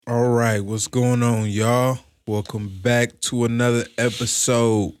right, what's going on, y'all? Welcome back to another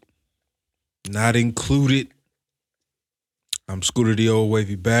episode. Not included. I'm Scooter the Old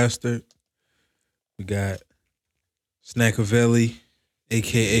Wavy Bastard. We got Snackavelli,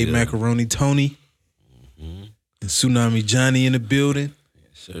 a.k.a. Macaroni Tony, and Tsunami Johnny in the building. Yes,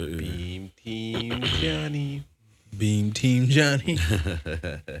 sir. Beam Team Johnny. Beam Team Johnny.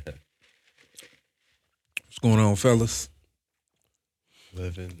 What's going on, fellas?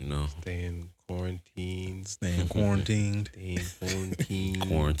 Living, staying quarantined. Staying quarantined.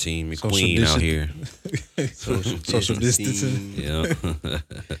 Quarantine Social McQueen out here. Social distancing. Yeah.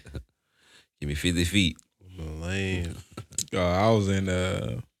 Give me 50 feet. Lame. I was in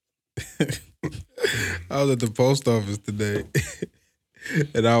I was at the post office today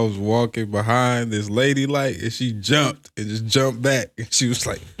and I was walking behind this lady and she jumped and just jumped back and she was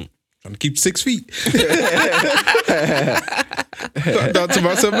like, trying to keep 6 feet. I thought to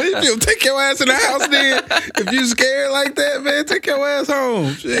myself, man, if you don't take your ass in the house then, if you scared like that, man, take your ass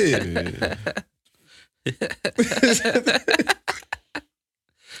home. Shit.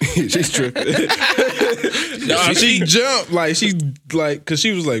 She's tripping. No, she jumped cause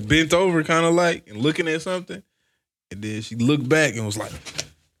she was bent over kind of and looking at something. And then she looked back and was like,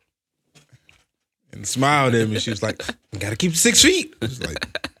 and smiled at me. She was like, I gotta keep 6 feet. I was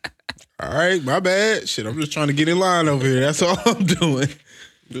like, all right, my bad. Shit, I'm just trying to get in line over here. That's all I'm doing.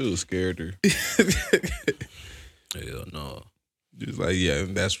 Dude scared her. Hell no. Just yeah,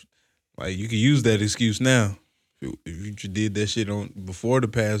 that's you can use that excuse now. If you just did that shit before the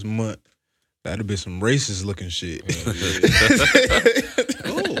past month, that'd have been some racist looking shit.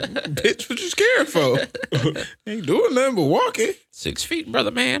 Oh, bitch, what you scared for? Ain't doing nothing but walking. 6 feet, brother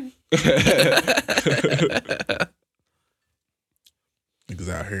man. Niggas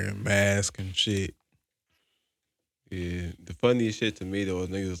out here in masks and shit. Yeah, the funniest shit to me though is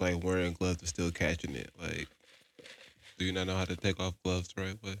niggas wearing gloves and still catching it. Do you not know how to take off gloves the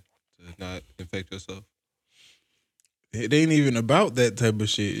right way to not infect yourself? It ain't even about that type of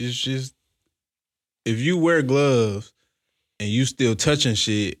shit. It's just if you wear gloves and you still touching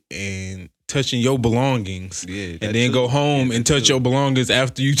shit and touching your belongings, and then go home and touch your belongings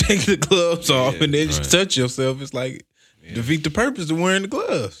after you take the gloves off and then just touch yourself, it's defeat the purpose of wearing the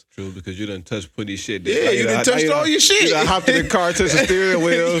gloves. True, because you done touched putty shit. Yeah, you done touched all your shit. You done hopped in the car, touched the steering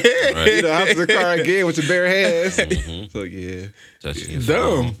wheel. Yeah. Right. You done hopped in the car again with your bare hands. Mm-hmm. So yeah. Touching your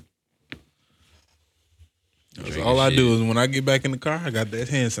Dumb. That's all I do is when I get back in the car, I got that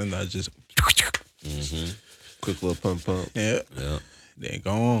hand sanitizer. Just Quick little pump. yeah. Yeah. Then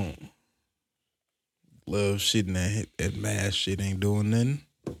go on. Glove shit and that mask shit ain't doing nothing.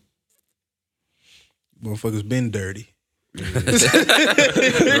 Motherfuckers been dirty. Right.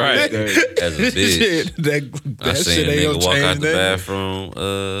 As a bitch. Shit, that I seen shit a ain't nigga gonna walk change out the that. bathroom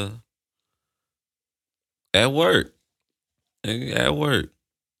at work. Nigga, at work.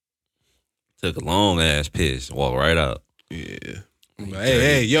 Took a long ass piss. Walked right out. Yeah.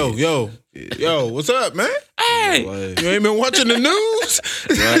 Hey, yo, what's up, man? Hey, You ain't been watching the news?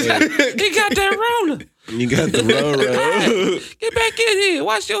 he got that roller. You got the roll. Hey, get back in here.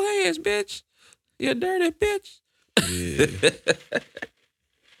 Wash your hands, bitch. You dirty bitch. Yeah.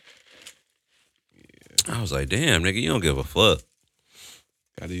 I was like, damn, nigga, you don't give a fuck.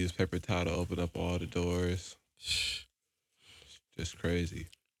 Gotta use paper towel to open up all the doors. Just crazy.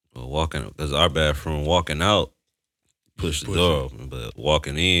 Well, because our bathroom, walking out, push the door open, but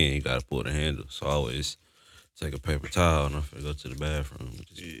walking in, you gotta pull the handle. So I always take a paper towel and I'm finna go to the bathroom and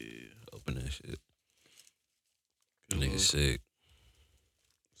just open that shit. Nigga sick.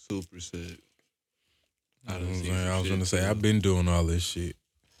 Super sick. I was gonna say, I've been doing all this shit.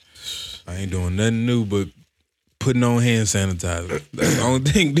 I ain't doing nothing new but putting on hand sanitizer. That's the only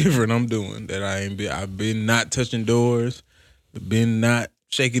thing different I'm doing. I've been not touching doors, been not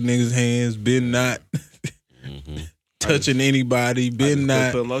shaking niggas' hands, been not touching anybody, been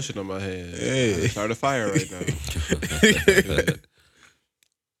not putting lotion on my hands. Yeah. Start a fire right now.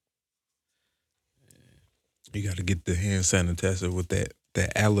 You got to get the hand sanitizer with that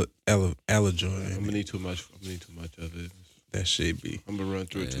allergen. I'm gonna need too much of it. That shit be. I'm gonna run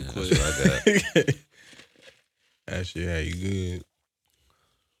through it too quick. That's what I got. That shit how you good.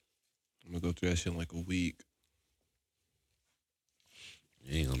 I'm gonna go through that shit in a week.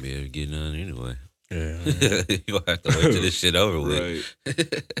 You ain't gonna be able to get none anyway. Yeah. You gonna have to wait till this shit over with.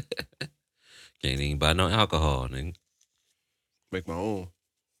 Right. Can't even buy no alcohol, nigga. Make my own.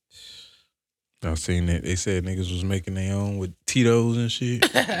 I seen that. They said niggas was making their own with Tito's and shit.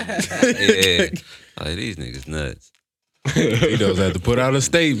 Yeah. Like, these niggas nuts. Tito's had to put out a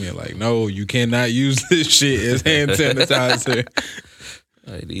statement no, you cannot use this shit as hand sanitizer.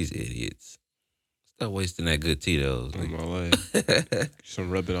 Like these idiots. Stop wasting that good Tito's. On my life.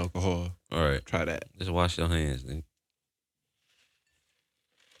 Some rubbing alcohol. All right. Try that. Just wash your hands, nigga.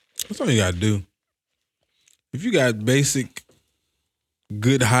 That's all you gotta do. If you got basic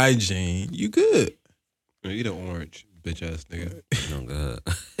good hygiene, you good. Man, eat an orange, bitch ass nigga. Oh, God.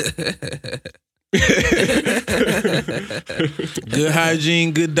 Good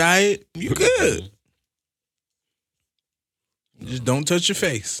hygiene, good diet, you good. Just don't touch your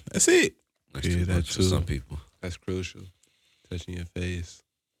face. That's it. That's Yeah, too that much for too. some people. That's crucial. Touching your face.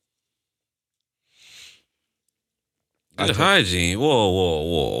 Good hygiene.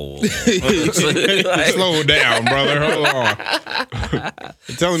 Whoa. Slow down, brother. Hold on.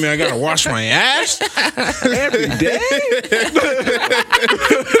 You telling me I gotta wash my ass every day?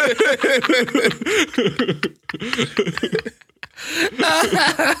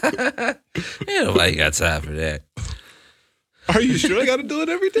 Ain't nobody got time for that. Are you sure I gotta do it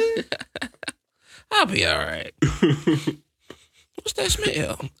every day? I'll be all right. What's that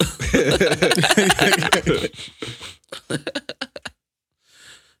smell?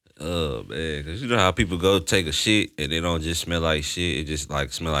 Oh man, cause you know how people go take a shit and it don't just smell like shit. It just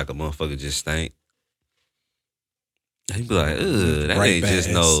like smell like a motherfucker just stank. You be like, ugh, that Right ain't bass. just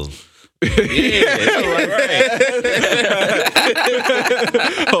no. Yeah, right.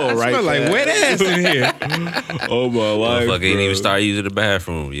 Oh, right. Smell like wet ass in here. Oh my life. Motherfucker ain't bro. even start using the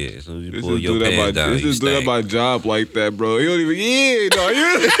bathroom yet. As soon as you This pull is your doing pants down, this you is doing stank. my job like that, bro. He don't even. Yeah, no, you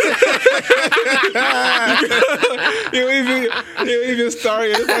don't even start.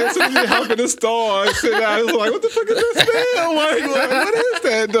 It's like as soon as you hop in the store and sit down, it's like, what the fuck is that smell? Like what is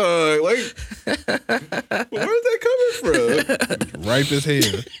that, dog? Like, where's that coming from? Ripe as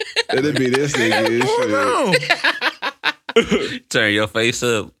hell. It'd be this nigga. and shit. Turn your face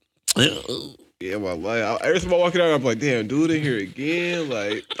up. Yeah, my life. Every time I walk out, I'm like, damn, dude in here again.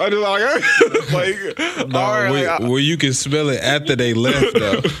 Like, I just like, No, all right, where you can smell it after they left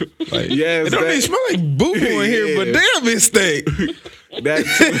though. Like, Yes, it don't that- even smell like boo boo in here, but Yeah. damn it stink.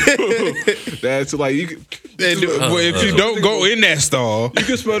 That's like you can. Well, if you don't go in that stall, You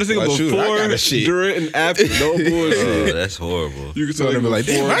can smell this thing Like, shoot, I got before, a shit. during, and after. No Oh, bullshit. that's horrible. You can so smell they it be like,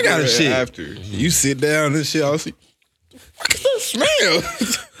 damn, before, I got a during, shit. and after. You sit down and shit, I'll see. What's that smell?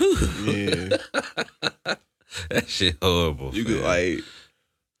 Yeah, That shit horrible. you could man.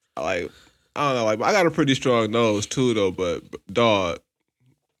 I don't know. Like, I got a pretty strong nose too, though. But dog,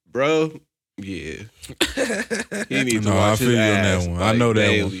 bro, yeah, he needs No, to I watch feel his you on that ass, one. I like, know that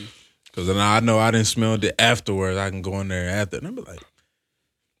daily. one. Because I know I didn't smell it afterwards. I can go in there after. And I be like,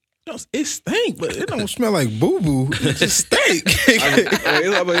 it stink, but it don't smell like boo boo. It just stink.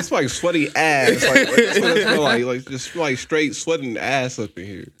 It's like sweaty ass. Like, that's what it smell like just smell like straight sweating ass up in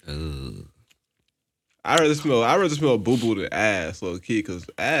here. Ugh. I rather smell boo boo than ass, low key, because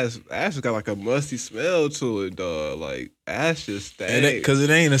ass has got like a musty smell to it, dog. Like ass just stank. Because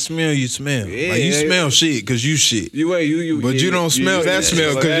it ain't a smell you smell. Yeah, like you it ain't- smell shit because you shit. But You don't smell that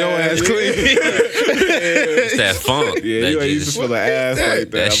smell because your ass clean. It's that funk. Yeah, that you ain't used to just- smell the ass like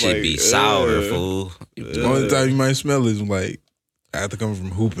that. that I'm shit like, be sour, ugh. fool. The only time you might smell is like after coming from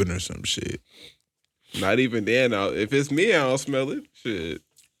hooping or some shit. Not even then. If it's me, I don't smell it. Shit.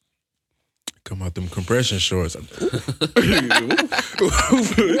 Come out them compression shorts.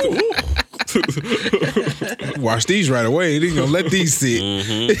 Wash these right away. They gonna let these sit.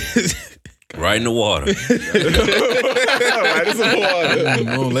 Right in the water. Right in some water.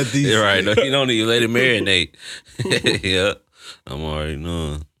 Don't let these. You're right. No, you don't need to let it marinate. Yeah. I'm already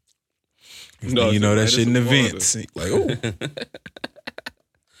knowing. You know that right shit in the some water. vents. Like, oh,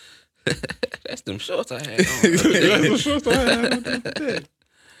 That's them shorts I had on. That's what shorts I had.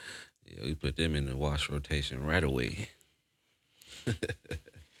 Yeah, we put them in the wash rotation right away.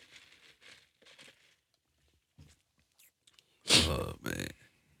 Oh, man.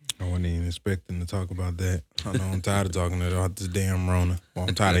 I wasn't even expecting to talk about that. I know I'm tired of talking about this damn Rona. Well,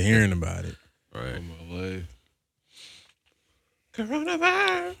 I'm tired of hearing about it. Right. My life.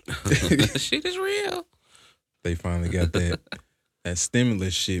 Coronavirus. Shit is real. They finally got that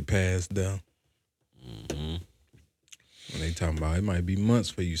stimulus shit passed though. Mm-hmm. When they talking about it might be months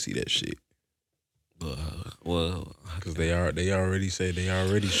before you see that shit. Well, Because they already say they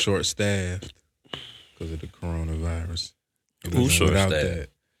already short staffed because of the coronavirus. Who's Without short-staffed?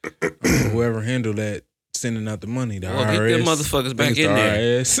 that, whoever handled that, sending out the money, the well, IRS. get them motherfuckers back Thanks in to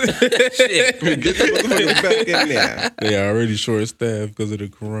there. IRS. Shit. Get the motherfuckers back in there. They already short staffed because of the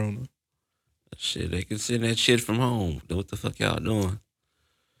corona. Shit, they can send that shit from home. What the fuck y'all doing?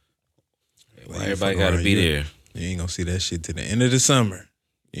 Why Like, everybody fuck got to around, be there? You ain't gonna see that shit to the end of the summer.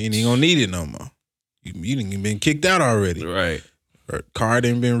 You ain't even gonna need it no more. You done been kicked out already. Right. Her car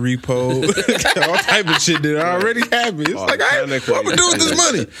done been repoed. All type of shit that already happened. It's like, what I'm gonna do with this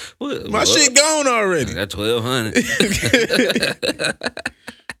money? My shit gone already. I got $1,200.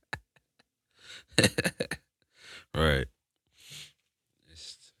 Right.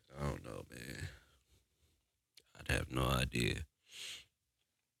 I don't know, man. I'd have no idea.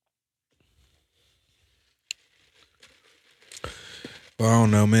 Well, I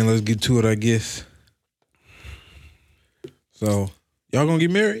don't know, man. Let's get to it, I guess. So, y'all gonna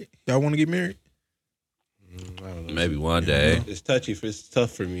get married? Y'all want to get married? I don't know. Maybe one day. It's touchy. It's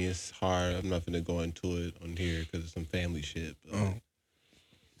tough for me. It's hard. I'm not gonna go into it on here because it's some family shit. But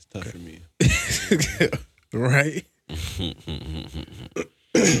it's tough for me. Right?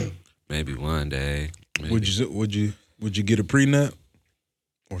 Maybe one day. Maybe. Would you get a prenup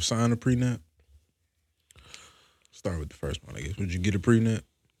or sign a prenup? Start with the first one, I guess. Would you get a prenup?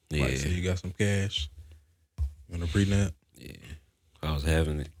 Yeah. Like, say you got some cash. You want a prenup? Yeah. If I was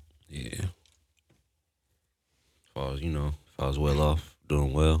having it, yeah. If I was well off,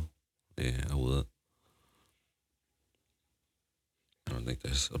 doing well, yeah, I would. I don't think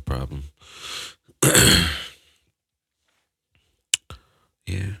that's a problem.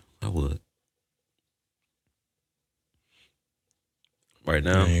 Yeah, I would. Right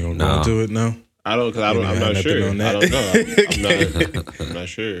now, You ain't gonna go into it now? I don't, cause I don't. You I'm ain't not got sure. nothing on I that? don't know. I'm not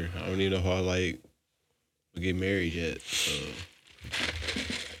sure. I don't even know if I will get married yet. So.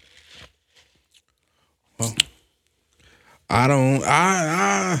 Well, I don't.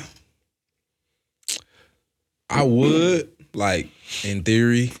 I would, like, in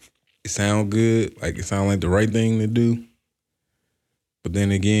theory, it sound good. Like, it sound like the right thing to do. But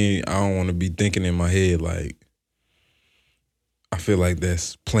then again, I don't want to be thinking in my head like, I feel like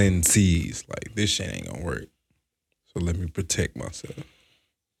that's planting seeds. Like, this shit ain't gonna work. So let me protect myself.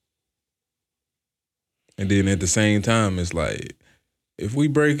 And then at the same time, it's like, if we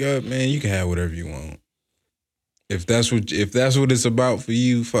break up, man, you can have whatever you want. If that's what it's about for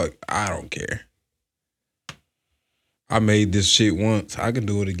you, fuck, I don't care. I made this shit once. I can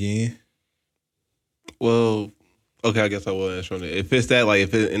do it again. Well, okay, I guess I will answer on it. If it's that, like,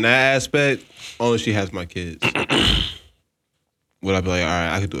 if it, in that aspect, only she has my kids. Would I be like, all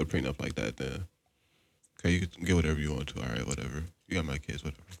right, I could do a prenup like that then? Okay, you can get whatever you want to. All right, whatever. You got my kids,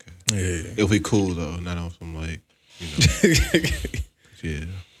 whatever. Okay. Yeah. If we cool though, not on some like, yeah.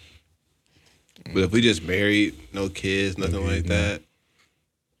 But if we just married, no kids, nothing like that.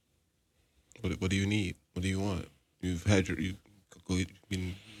 What do you need? What do you want? You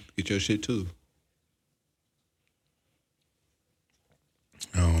can get your shit too.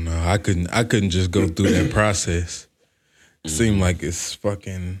 I don't know. I couldn't just go through that process. It seemed like it's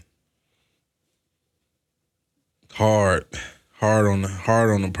fucking hard on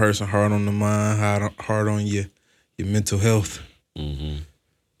the person, hard on the mind, hard on your mental health. Mm-hmm.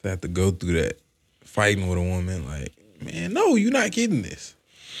 To have to go through that, fighting with a woman, like, man, no, you're not getting this.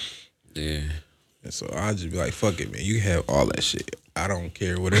 Yeah. And so I just be like, fuck it, man. You can have all that shit. I don't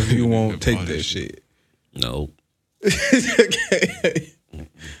care. Whatever you want, take that shit. No. Okay.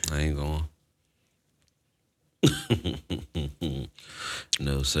 I ain't going.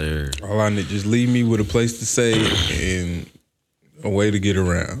 No, sir. All I need, just leave me with a place to stay and a way to get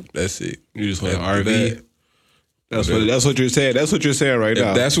around. That's it. You just want an RV. That's what you're saying. That's what you're saying right now.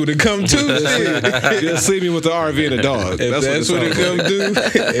 If that's what it come to, shit. Just leave me with the RV and a dog. If that's what it come to,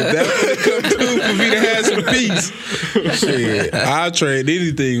 for me to have some peace, shit, I'll trade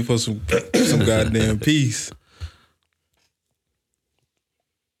anything for some goddamn peace.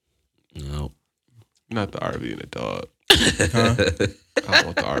 No. Not the RV and the dog. Huh? I don't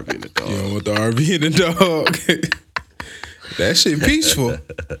want the RV and the dog. You don't want the RV and the dog. That shit peaceful.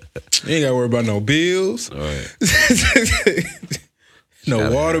 You ain't gotta worry about no bills. All right. No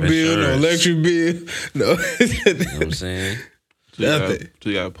water bill, no electric bill. No. You know what I'm saying? Nothing. So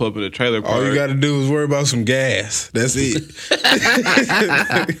you gotta pull up in the trailer park. All you gotta do is worry about some gas. That's it.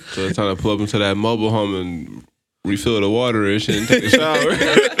 So it's time to pull up into that mobile home and refill the water and shit and take a shower.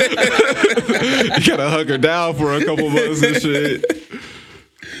 You gotta hunker down for a couple months and shit.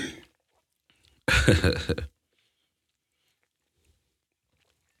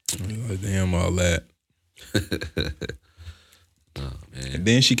 Like, damn, all that. Oh, man. And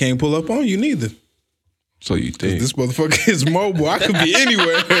then she can't pull up on you neither. So you think This motherfucker is mobile. I could be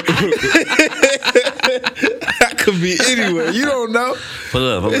anywhere. I could be anywhere. You don't know. Pull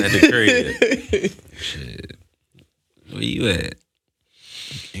up. I'm at the crib. Shit. Where you at?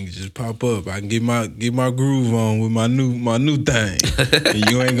 You can just pop up. I can get my groove on with my new thing.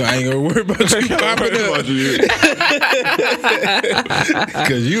 And I ain't gonna worry about you popping up.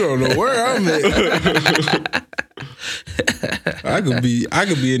 Cause you don't know where I'm at. I I could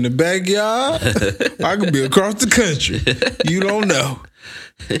be in the backyard. I could be across the country. You don't know.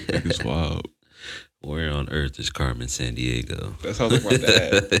 It's wild. Where on earth is Carmen Sandiego? That sounds like my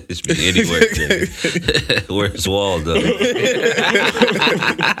dad. It's been anywhere. Where's Waldo?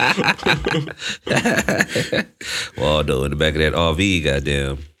 Waldo in the back of that RV,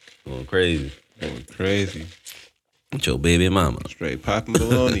 goddamn, going crazy. Going crazy. With your baby mama. Straight popping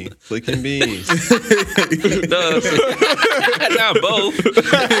bologna, flicking beans. No, not both.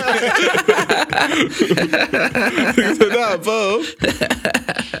 Not both.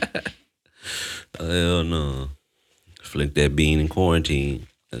 Hell no. Flick that bean in quarantine.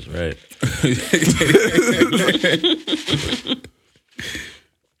 That's right.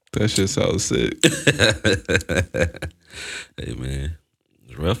 That shit sounds sick. Hey, man.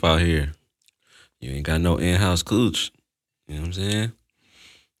 It's rough out here. You ain't got no in-house cooch. You know what I'm saying?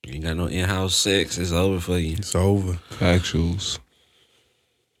 You ain't got no in-house sex. It's over for you. It's over. Actuals.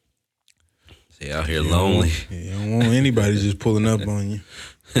 Stay out here lonely. You don't want anybody just pulling up on you.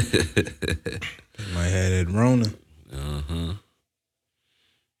 They might have that Rona. Uh-huh.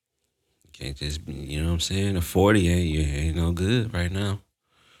 Can't just be, you know what I'm saying? A 40 ain't no good right now.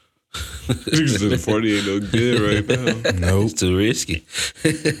 The 40 ain't no good right now. Nope. It's too risky.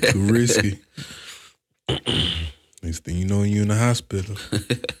 Too risky. Next thing you know, you in the hospital.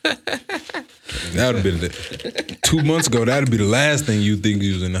 That would have been 2 months ago. That would be the last thing you think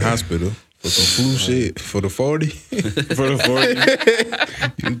you was in the hospital for some flu shit. For the 40, For the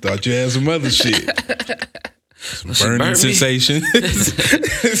 40. you thought you had some other shit. Some burning sensation.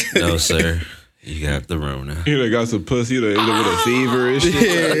 No, sir. You got the Rona. You done got some pussy, you done ended up with a fever and shit.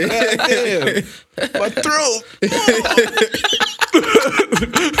 Damn, my throat.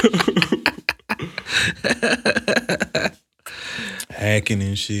 Hacking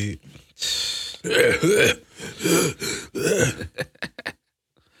and shit.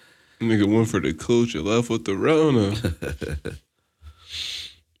 Nigga went for the cooch and left with the Rona.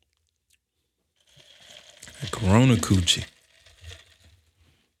 Corona coochie.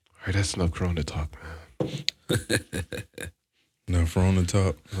 All right, that's enough Corona talk, man. Enough Rona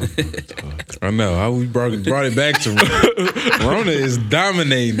talk. I know. How we brought it back to Rona. Rona is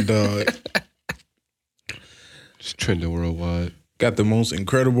dominating, dog. It's trending worldwide. Got the most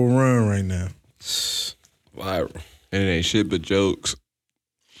incredible run right now. Viral. And it ain't shit but jokes.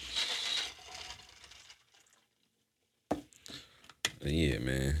 Yeah,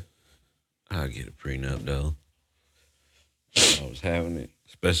 man. I'll get a prenup, though. If I was having it.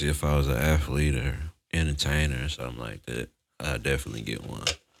 Especially if I was an athlete or entertainer or something like that. I'd definitely get one.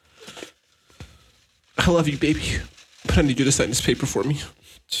 I love you, baby. But I need you to sign this paper for me.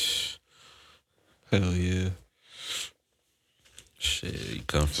 Hell yeah. Shit, you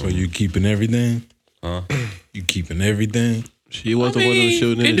come So from... you keeping everything? Huh? You keeping everything? She was the one who was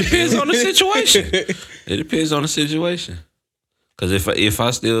shooting in it the depends gym. on the situation. It depends on the situation. Because if it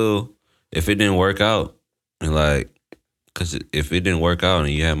didn't work out, and like, because if it didn't work out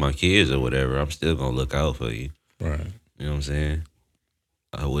and you had my kids or whatever, I'm still gonna look out for you. Right. You know what I'm saying?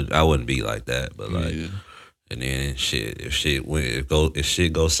 I wouldn't be like that, but like, Yeah. and then shit, if shit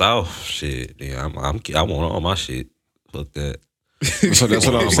goes south, shit, then I want all my shit. Fuck that. So that's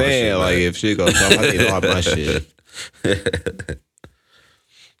what I'm saying. Like, if shit goes off, I need all my shit. But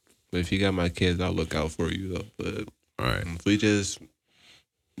if you got my kids, I'll look out for you, though. But All right. if we just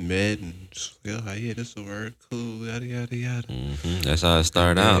met and just, yeah, this will work, cool, yada, yada, yada. Mm-hmm. That's how it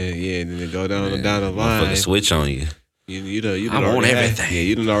started out. Yeah, and then go down the Motherfucker line. switch on you. You done I want already everything. Had, yeah,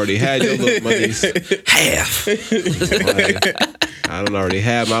 you done already had your little monies. Half. I done already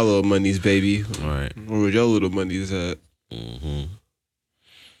had my little monies, baby. All right. Where was your little monies at? Mm-hmm.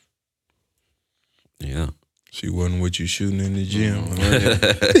 Yeah. She wasn't with you shooting in the gym.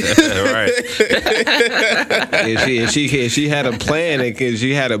 Right. If she had a plan, and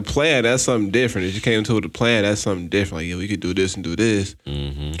she had a plan, that's something different. If she came to with a plan, that's something different. Like, yeah, we could do this and do this.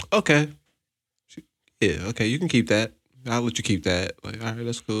 Mm-hmm. Okay. Yeah, okay, you can keep that. I'll let you keep that. Like, all right,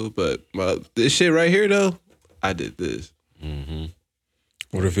 that's cool. But this shit right here, though, I did this. Mm-hmm.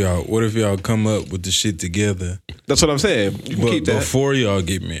 What if y'all come up with the shit together? That's what I'm saying. You can But keep that. before y'all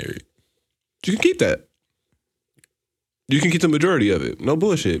get married. You can keep that. You can keep the majority of it. No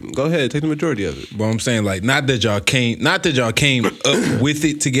bullshit. Go ahead, take the majority of it. But I'm saying, like, not that y'all came up with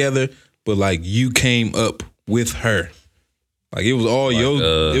it together, but like you came up with her. Like it was all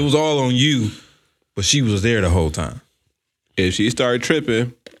it was all on you, but she was there the whole time. If she started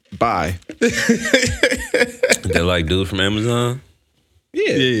tripping, bye. That like dude from Amazon?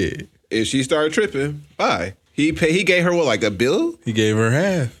 Yeah. Yeah. If she started tripping, bye. He gave her what, like a bill? He gave her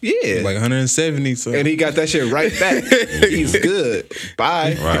half. Yeah. Like 170. So. And he got that shit right back. He's good.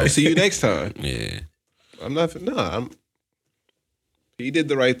 Bye. Right. See you next time. Yeah. He did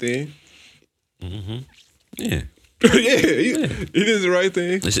the right thing. Mm-hmm. Yeah. Yeah, he did the right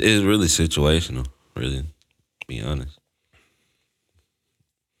thing. It's really situational, really, to be honest.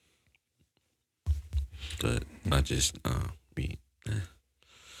 But I just,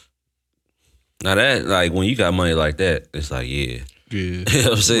 now that, like, when you got money like that, it's like, yeah. Yeah. You know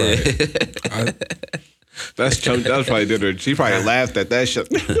what I'm saying? That's probably did her. She probably laughed at that shit.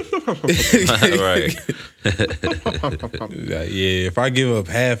 Right. Like, yeah, if I give up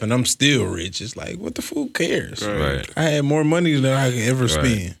half and I'm still rich, it's like, what the fool cares? Right. I had more money than I could ever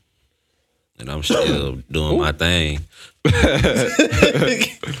spend. And I'm still doing my thing. I'll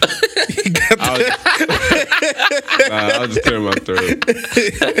just clear my throat.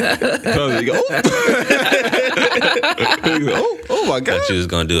 Oh my God. Thought you was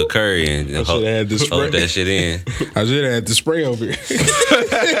going to do a curry and hold that shit in. I should have had the spray over here.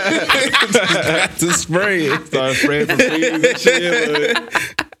 Got to spray it. Start spraying for beans and shit.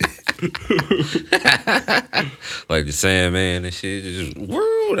 Like the Sandman and shit. Just,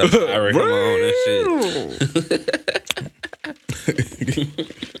 woo, that's how I reckon on that shit.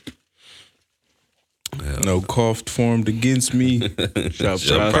 No cough formed against me. Shall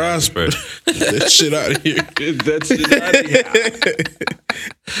prosper. Get that shit out of here. Get that shit out of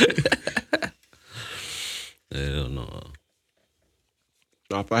here. Hell no.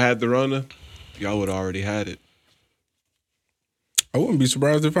 If I had the Rona, y'all would have already had it. I wouldn't be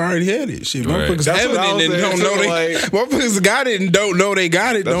surprised if I already had it. Shit, Right. motherfuckers That's having what I it and was don't saying, know too, they. like- Motherfuckers got it and don't know they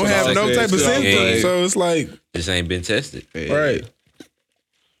got it. That's Don't what I have was no saying, type of too. symptoms. Like- So it's like, This ain't been tested. Yeah. right.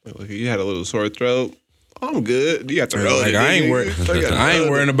 Like, you had a little sore throat. I'm good. You got the Like, Rona. I ain't nigga. I ain't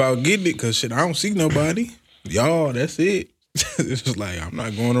worrying about getting it because shit, I don't see nobody. Y'all, that's it. It's just like I'm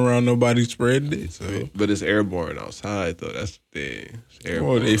not going around nobody spreading it. So But it's airborne outside, though. That's the thing. It's well,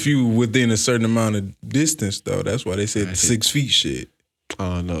 airborne. if you within a certain amount of distance, though, that's why they said the 6 feet shit.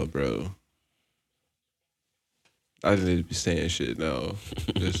 I don't know, bro. I didn't need to be saying shit now.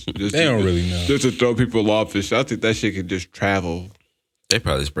 Just They don't really know. Just to throw people off and shit. I think that shit could just travel. They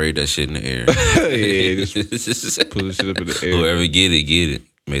probably sprayed that shit in the air. Yeah, just put the shit up in the air. Whoever get it.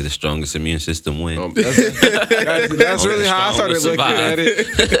 May the strongest immune system win. That's really how I started looking at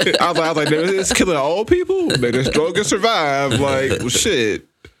it. I was like, it's killing old people. May the strongest survive. Like, well, shit.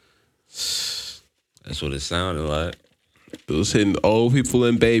 That's what it sounded like. It was hitting old people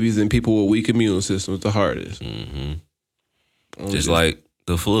and babies and people with weak immune systems the hardest. Mm-hmm. Just like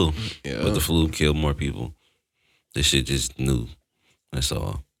the flu. Yeah. But the flu killed more people. This shit just new. That's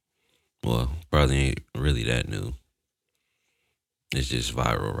all. Well, probably ain't really that new. It's just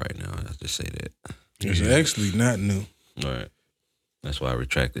viral right now. I just say that. It's actually not new. All right. That's why I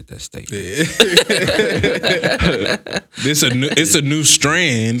retracted that statement. It's a new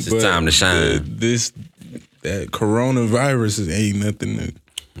strand. It's but time to shine. That coronavirus ain't nothing new.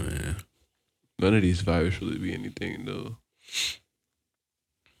 Yeah. None of these viruses really be anything, though.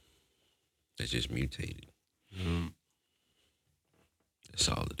 They just mutated. That's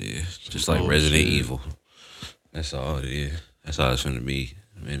all it is. Just like Resident Evil. That's all it is. That's all it's gonna be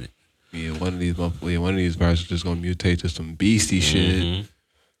in a minute. Yeah, one of these viruses just gonna mutate to some beastie shit.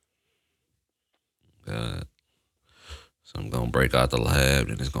 God. Something gonna break out the lab,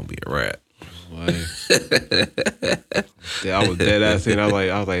 and it's gonna be a wrap. Like, yeah, I was dead ass saying, I was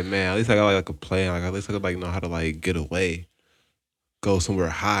like, man, at least I got like a plan. Like, at least I could like know how to like get away, go somewhere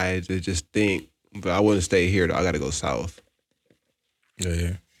high, just think. But I wouldn't stay here though. I gotta go south.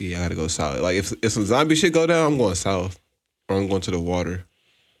 Yeah. Yeah, I gotta go south. Like if some zombie shit go down, I'm going south, or I'm going to the water.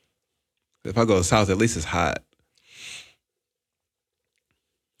 If I go south, at least it's hot.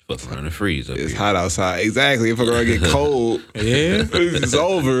 Fuck around and freeze up It's here. hot outside. Exactly. If I'm gonna get cold, Yeah. it's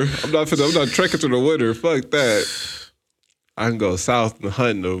over. I'm not trekking through the winter. Fuck that. I can go south and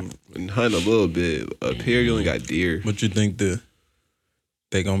hunt a little bit. Up here, you only got deer. But you think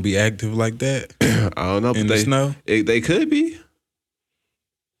they gonna be active like that I don't know. in But the snow? they could be.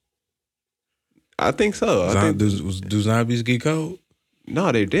 I think so. Do zombies get cold?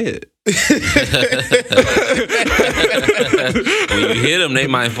 No, they did. When you hit them, they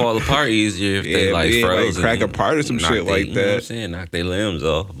might fall apart easier if they like frozen. crack apart or some Knock shit like You know what I'm that. saying? Knock their limbs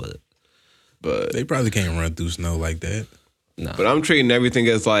off, but They probably can't run through snow like that. nah. But I'm treating everything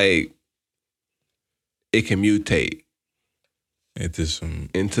as like it can mutate Into some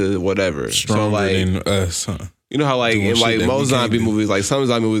into whatever. stronger So like, than us, huh? you know how like doing in shit like that most we can't zombie do. movies, like some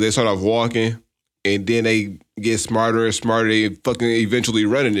zombie movies, they start off walking and then they get smarter and smarter. They fucking eventually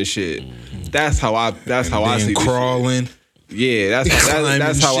running this shit. That's how I see this crawling. shit. Yeah,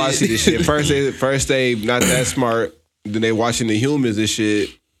 that's how I see this shit. First they not that smart. Then they watching the humans and shit.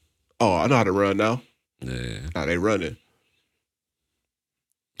 Oh, I know how to run now. Yeah. Now they running.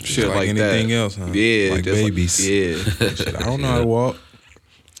 Shit like anything that. else, huh? Yeah, like just babies. Yeah, Shit, I don't know how to walk.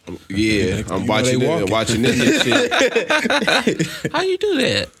 yeah. I'm watching it, watching this and shit. How you do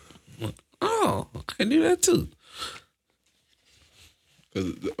that? Oh, I can do that too.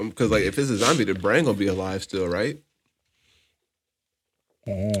 Because like if it's a zombie, the brain gonna be alive still, right?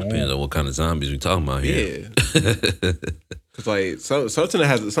 Depends on what kind of zombies we talking about here. Yeah. Because like something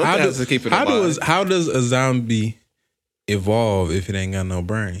has to keep it alive. How does a zombie evolve if it ain't got no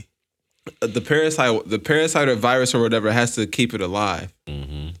brain? The parasite or virus or whatever has to keep it alive.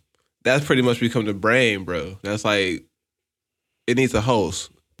 Mm-hmm. That's pretty much become the brain, bro. That's like it needs a host.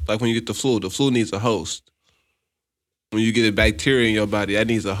 Like when you get the flu needs a host. When you get a bacteria in your body, that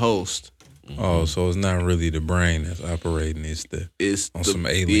needs a host. Oh, so it's not really the brain that's operating. It's some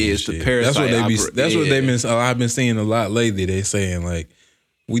alien it's shit. the parasite. That's what they've been. I've been seeing a lot lately. They saying like,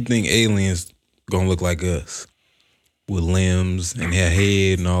 we think aliens gonna look like us with limbs and their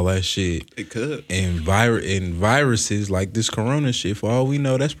head and all that shit. It could. And viruses like this corona shit. For all we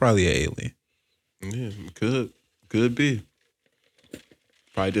know, that's probably an alien. Yeah, it could be.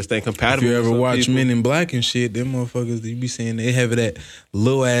 Probably just ain't compatible. If you ever watch people. Men in Black and shit, them motherfuckers, you be seeing they have that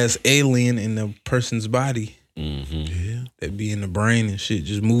little ass alien in the person's body. Mm-hmm. Yeah, that be in the brain and shit,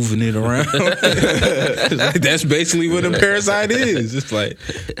 just moving it around. Like, that's basically what a parasite is. It's like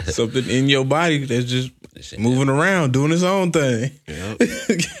something in your body that's just moving around, doing its own thing. Yep.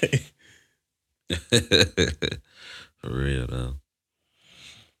 For real though.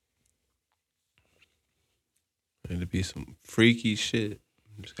 It'd be some freaky shit.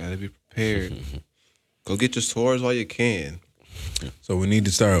 You just gotta be prepared. Go get your swords while you can. So we need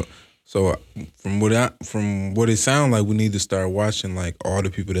to start. So from what it sounds like, we need to start watching like all the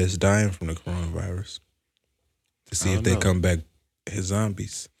people that's dying from the coronavirus to see if they come back as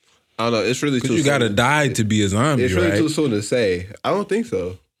zombies. I don't know. It's really too soon. Because you gotta die to be a zombie, It's really right? too soon to say. I don't think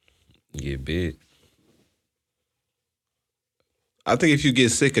so. Get big. I think if you get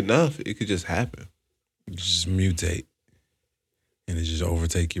sick enough, it could just happen. Just mutate. And it just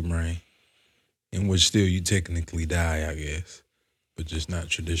overtake your brain. In which still you technically die, I guess. But just not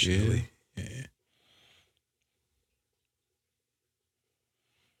traditionally. Yeah.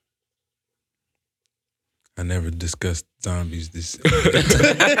 I never discussed zombies this in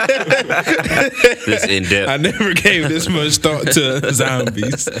depth. I never gave this much thought to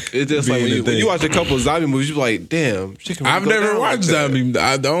zombies. It's just like when you watch a couple of zombie movies, you're like, damn. I've never watched zombie.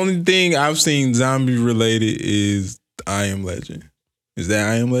 The only thing I've seen zombie related is I Am Legend. Is that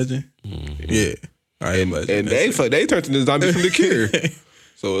I Am Legend? Mm-hmm. Yeah, I Am Legend. And they turned into zombies from The Cure.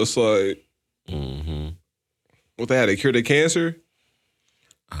 So it's like, what they had to cure the cancer?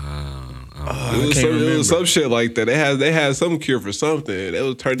 It was some shit like that. They had some cure for something. They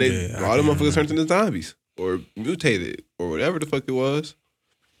was all the motherfuckers turned into zombies or mutated or whatever the fuck it was.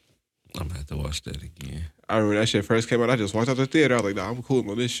 I'm gonna have to watch that again. I remember that shit first came out. I just walked out the theater. I was like, nah, I'm cool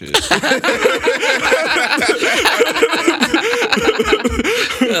on this shit.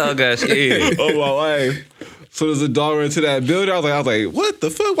 Oh gosh, yeah. Oh my life. So as the dog ran into that building, I was like, what the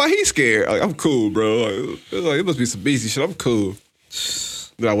fuck? Why he scared? Like, I'm cool, bro. It must be some beastie shit. I'm cool.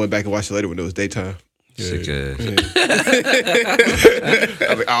 Then I went back and watched it later when it was daytime. Sick ass. I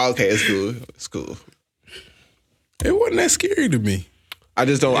was like, oh, okay, it's cool. It's cool. It wasn't that scary to me. I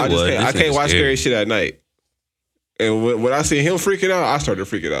can't watch scary shit at night. And when I see him freaking out, I started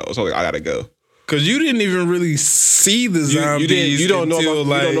freaking out. So I was like, I gotta go. Cause you didn't even really see the zombies. You don't know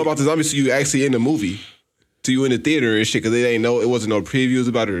until, about the zombies, so you actually in the movie. So you in the theater and shit, because it wasn't no previews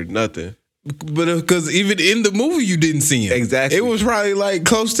about it or nothing. But because even in the movie you didn't see him. Exactly. It was probably like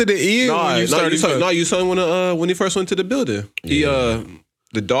close to the end when you started. You saw him when he first went to the building. Yeah.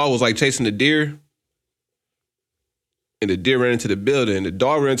 The dog was like chasing the deer. And the deer ran into the building. And the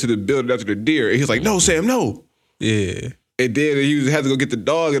dog ran into the building after the deer. And he's like, no, Sam, no. Yeah. And then he had to go get the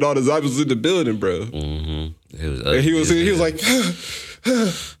dog and all the zombies was in the building, bro. Mm-hmm. And he was like, he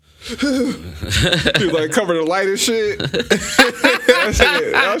was like covering the light and shit.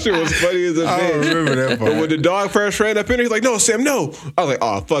 that shit was funny as a bitch. I don't remember that part. But when the dog first ran up in there, he's like, no, Sam, no. I was like,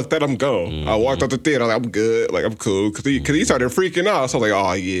 oh, fuck that, I'm gone. I walked out the theater. I was like, I'm good. Like, I'm cool. Because he started freaking out. So I was like,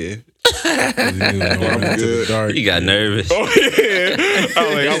 oh, yeah. I'm good. Dark. You got nervous. Oh yeah.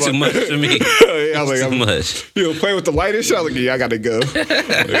 That's too much for me. I was like, Too much. you know, play with the light and shit. I was like, yeah, I gotta go.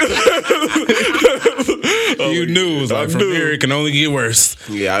 You knew it was like, from here it can only get worse.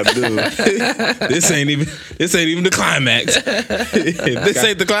 Yeah, I do. This ain't even the climax. If this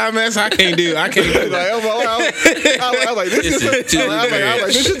ain't the climax, I can't do. I was like, this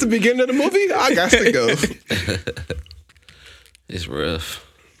is the beginning of the movie. I got to go. It's rough.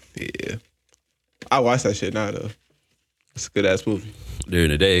 Yeah, I watched that shit now though. It's a good ass movie. During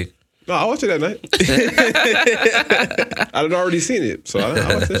the day. No, I watched it that night. I had already seen it, so I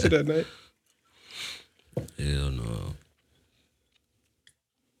watched that shit that night. Hell no.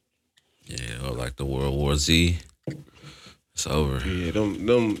 Yeah, or like the World War Z. It's over. Yeah,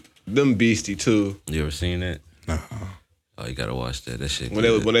 them beastie too. You ever seen that? No. Oh, you gotta watch that. That shit. When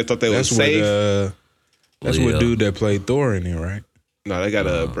they thought they was That's safe. That's what dude that played Thor in it, right? No, they got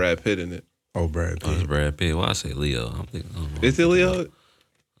a Brad Pitt in it. Oh, Brad Oh, it's Pitt. Brad Pitt. Why I say Leo? I'm thinking. Is it Leo?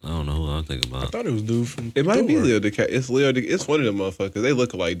 I don't know who I'm thinking I about. thought it was dude from It might Thor. be Leo DiCaprio. It's Leo. It's one of them motherfuckers. They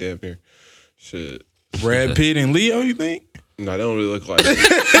look alike damn near. Shit. Brad Pitt and Leo, you think? No, they don't really look like.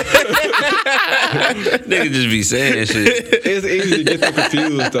 Nigga just be saying shit. It's easy to get them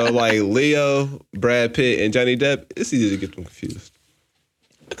confused though. Like Leo, Brad Pitt, and Johnny Depp. It's easy to get them confused.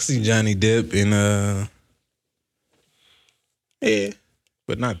 I can see Johnny Depp in yeah,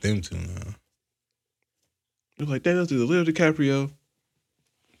 but not them two. No. You're like, damn, that's either Leo DiCaprio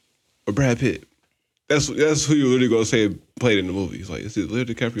or Brad Pitt. That's who you literally gonna say played in the movie. It's like, it's either Leo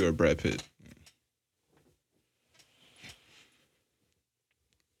DiCaprio or Brad Pitt.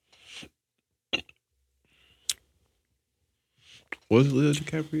 Was it Leo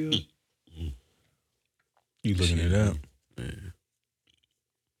DiCaprio? You looking it up?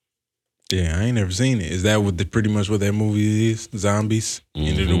 Yeah, I ain't never seen it. Is that pretty much what that movie is? Zombies,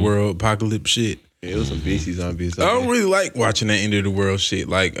 end of the world, apocalypse shit. Yeah, it was some beastie zombies. I don't really like watching that end of the world shit.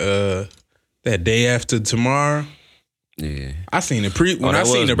 Like that Day After Tomorrow. Yeah. I seen when I that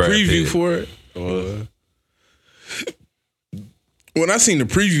seen was the Brad preview Pitt. for it. When I seen the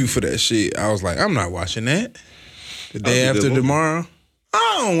preview for that shit, I was like, I'm not watching that. The Day That was a After good movie. Tomorrow.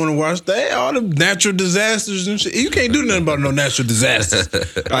 I don't want to watch that. All the natural disasters and shit. You can't do nothing about no natural disasters.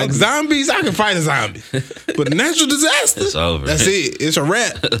 Like zombies, I can fight a zombie. But natural disasters, It's over. that's it. It's a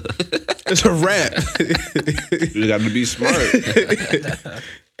wrap. It's a wrap. You got to be smart.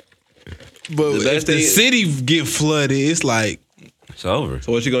 But The best if the thing- city get flooded, it's like, It's over.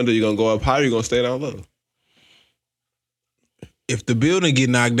 So what you gonna do? You gonna go up high or you gonna stay down low? if the building get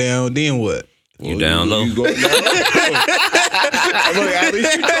knocked down, then what? You down low. You going down low? I'm like, at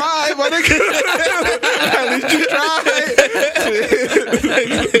least you tried, my nigga. At least you tried.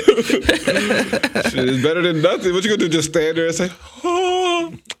 Shit, it's better than nothing. What you gonna do? Just stand there and say,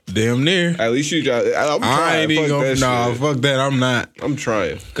 oh. Damn near. At least you try. I'm I trying. ain't even Fuck gonna. that Nah, shit. fuck that. I'm not. I'm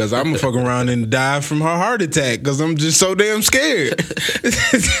trying. Cause I'm gonna fuck around and die from her heart attack. Cause I'm just so damn scared.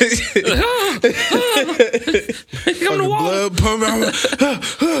 Fucking blood pumping.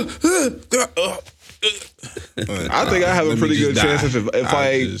 I think I have a Let me pretty just good chance die. if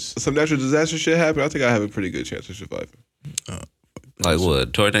I like just- some natural disaster shit happen. I think I have a pretty good chance of surviving. Like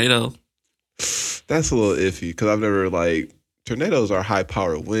what? Tornado? That's a little iffy because I've never tornadoes are high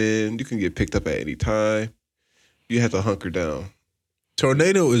powered wind. You can get picked up at any time. You have to hunker down.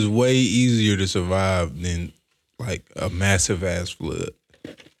 Tornado is way easier to survive than like a massive ass flood.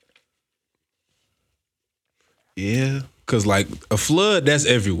 Yeah. Cause like a flood, that's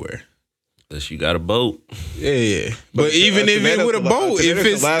everywhere. Unless you got a boat. Yeah. But But even a if it tornado with a can boat, last- a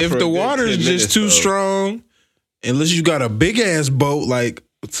tornado can last if for the a good water 10 is just minutes, too though. strong, unless you got a big ass boat like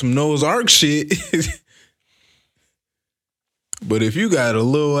some Noah's Ark shit. But if you got a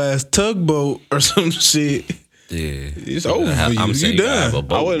little ass tugboat or some shit, Yeah. it's over for you. I'm saying You you gotta have done. a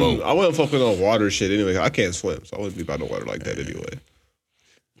boat. I wouldn't fuck with no water shit anyway. I can't swim, so I wouldn't be by no water like that anyway.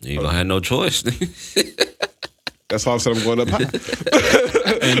 You ain't gonna have no choice. That's why I said I'm going up high.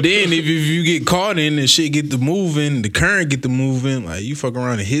 And then if you get caught in and shit get to moving, the current get to moving, like you fuck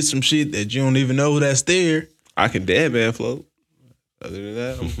around and hit some shit that you don't even know that's there. I can dead man float. Other than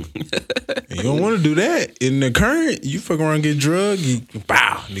that, And you don't want to do that. In the current, you fuck around and get drugged, you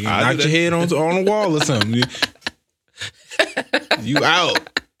bow, you I knock do your head on the wall or something. You out.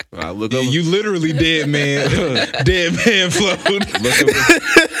 I look up. You literally dead man float. I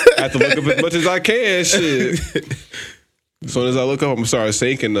have to look up as much as I can. Shit. As soon as I look up, I'm gonna start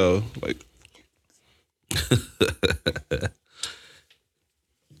sinking though. Like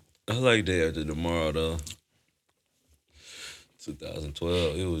I like Day After Tomorrow though.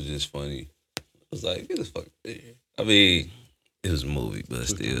 2012. It was just funny. I was like, it was fucking. I mean, it was a movie, but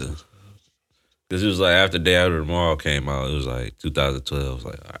still, Because it was like after Day After Tomorrow came out, it was like 2012. It was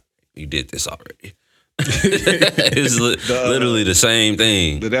like, all right, you did this already. It's literally the same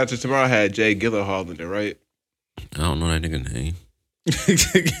thing. The Day After Tomorrow had Jay Gyllenhaal in there, right? I don't know that nigga name.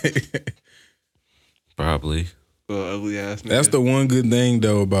 Probably. Well, ugly ass nigga. That's the one good thing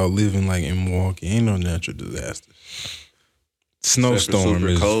though about living like in Milwaukee. Ain't no natural disasters. Snowstorm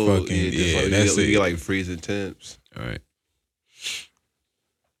is cold. fucking That's it. You get like freezing temps. All right.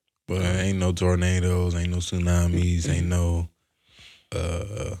 But ain't no tornadoes, ain't no tsunamis, ain't no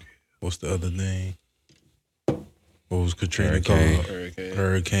what's the other thing? What was Katrina called?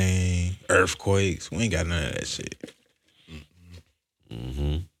 Hurricane, earthquakes. We ain't got none of that shit.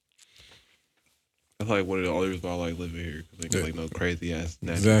 Mm-hmm. That's like one of the only reasons why I like living here, because they get like no crazy ass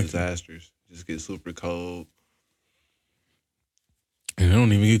natural disasters. Just get super cold. And it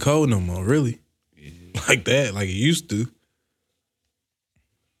don't even get cold no more, really. Yeah. Like that, like it used to.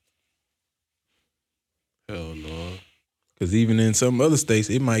 Hell no. Because even in some other states,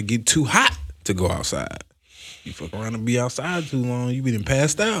 it might get too hot to go outside. You fuck around and be outside too long, you been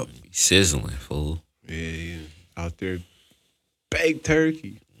passed out. Be sizzling, fool. Yeah, out there, baked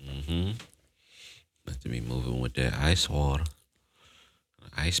turkey. Mm-hmm. Let to be moving with that ice water,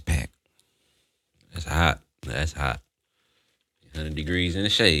 ice pack. That's hot. That's hot. 100 degrees in the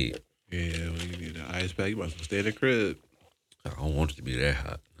shade. Yeah, when you need an ice pack, you might as well stay in the crib. I don't want it to be that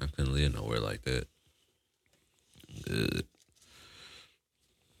hot. I couldn't live nowhere like that. Good.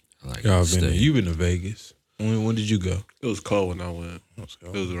 I like Y'all to been stay. you been to Vegas. When did you go? It was cold when I went.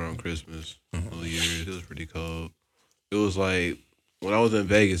 It was around Christmas, New Year's. It was pretty cold. It was like, when I was in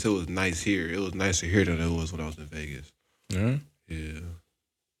Vegas, it was nice here. It was nicer here than it was when I was in Vegas. Yeah. Yeah.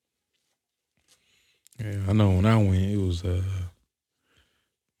 Yeah, I know when I went, it was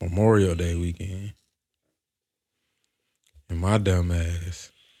Memorial Day weekend. And my dumb ass,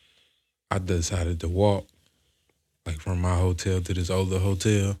 I decided to walk, like from my hotel to this older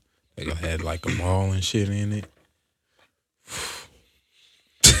hotel. They had like a mall and shit in it.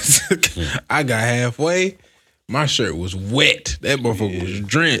 I got halfway, my shirt was wet. That motherfucker was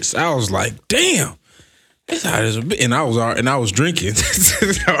drenched. I was like, damn. That's hot as a bit. And I was drinking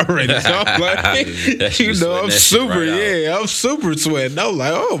already. So I'm like, you know, I'm super, I'm super sweating. I was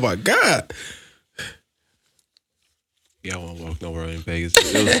like, oh my God. Yeah, I won't walk nowhere in Vegas.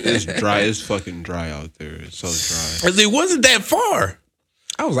 It's dry. It's fucking dry out there. It's so dry. Cause it wasn't that far.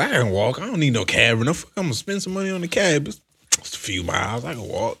 I was like, I can walk. I don't need no cab. I'm gonna spend some money on the cab. It's a few miles. I can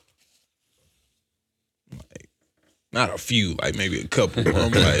walk. Like, not a few, like maybe a couple.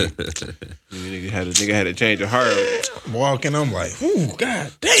 I'm like, nigga had to change your heart. I'm walking. I'm like, ooh,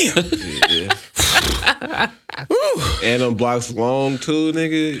 God damn. Yeah. And them blocks long too,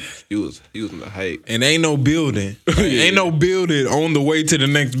 nigga. He was in the height. And ain't no building. Like, ain't no building on the way to the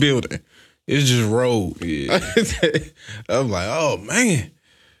next building. It's just road. Yeah. I'm like, oh man.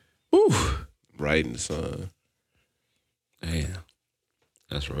 Woo. Right in the sun. Damn.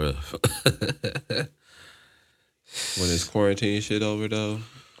 That's rough. When this quarantine shit over though,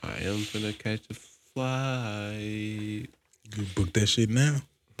 I am finna catch a flight. You book that shit now.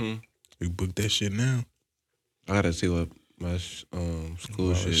 You book that shit now. I gotta see what my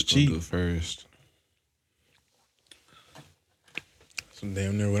school shit cheap. gonna do first. So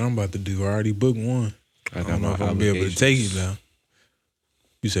damn near what I'm about to do. I already booked one. I don't know if I'll be able to take it now.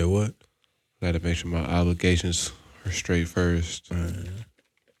 You said what? I gotta make sure my obligations are straight first.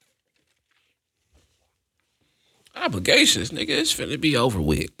 Obligations, nigga. It's finna be over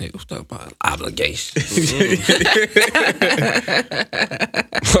with. Nigga, what's talking about obligations? I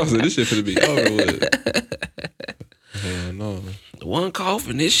said, this shit finna be over with. Hell no. The one cough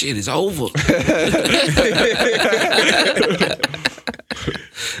and this shit is over.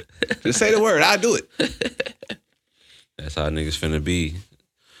 Just say the word, I'll do it. That's how niggas finna be.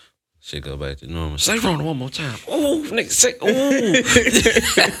 Shit go back to normal. Say Rona one more time. Ooh, nigga, say ooh.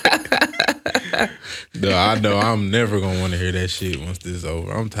 No, I know I'm never gonna want to hear that shit once this is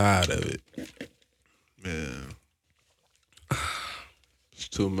over. I'm tired of it. Man. It's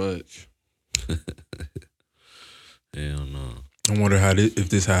too much. Hell no. I wonder if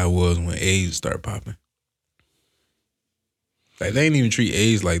this how it was when AIDS started popping. Like they ain't even treat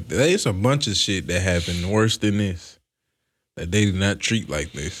AIDS like that. There's a bunch of shit that happened worse than this that they do not treat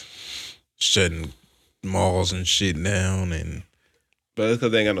like this. Shutting malls and shit down and. But that's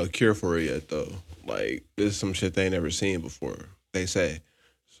because they ain't got no cure for it yet, though. Like, this is some shit they ain't never seen before, they say.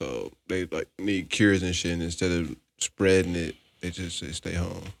 So they, like, need cures and shit, and instead of spreading it, they just say stay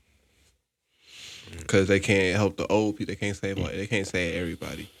home. Because they can't help the old people. They can't save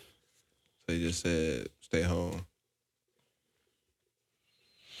everybody. So they just said stay home.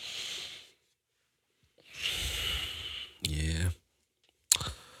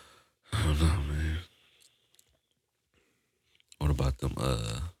 them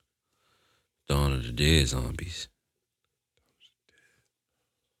Dawn of the Dead zombies.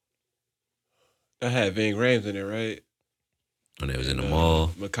 I had Ving Rhames in it, right? When they was in the mall.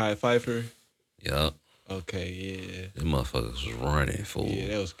 Mekhi Phifer. Yup. Okay, yeah. Them motherfuckers was running, fool. Yeah,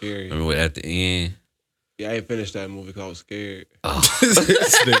 that was scary. Remember at the end? Yeah, I ain't finished that movie because I was scared. Oh.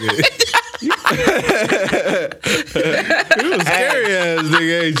 This nigga. You was scary ass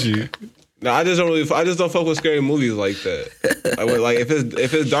nigga, ain't you? No, I just don't fuck with scary movies like that. Like if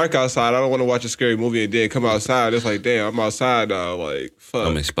it's dark outside, I don't want to watch a scary movie and then come outside. It's like, damn, I'm outside now. Like, fuck.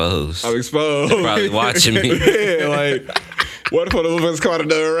 I'm exposed. I'm exposed. They're probably watching me. Yeah, like, what if one of them come out of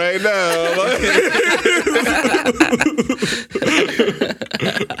there right now? Like,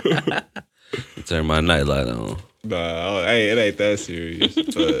 Turn my nightlight on. nah, it ain't that serious.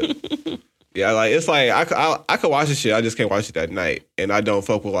 But yeah, like it's like I could watch this shit. I just can't watch it at night, and I don't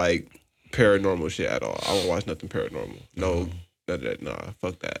fuck with like paranormal shit at all. I don't watch nothing paranormal. No, none of that. Nah,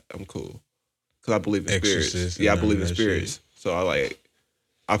 fuck that. I'm cool because I believe in Exorcist spirits. and Yeah, I none believe of in that spirits. shit. So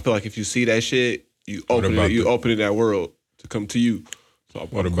I feel like if you see that shit, you open about you open that world to come to you. So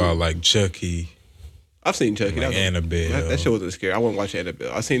What about like Chucky? I've seen Chucky. Like Annabelle? That shit wasn't scary. I wouldn't watch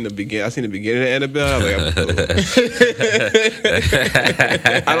Annabelle. I seen the beginning of Annabelle. I was like,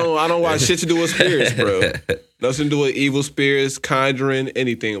 I'm cool. I don't watch shit to do with spirits, bro. Nothing to do with evil spirits, conjuring,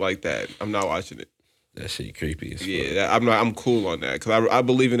 anything like that. I'm not watching it. That shit creepy as fuck. Yeah, I'm cool on that because I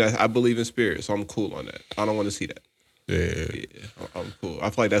believe in that. I believe in spirits, so I'm cool on that. I don't want to see that. Yeah. Yeah, I'm cool. I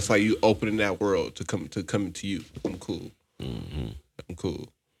feel like that's like you opening that world to come to you. I'm cool. Mm-hmm. I'm cool.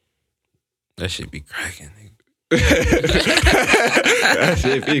 That shit be cracking, nigga. That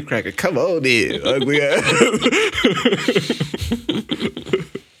shit be cracking. Come on in, ugly ass.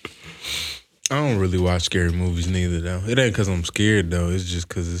 I don't really watch scary movies neither though. It ain't because I'm scared though. It's just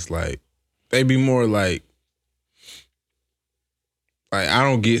because it's like they be more like I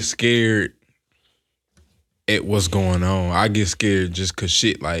don't get scared at what's going on. I get scared just because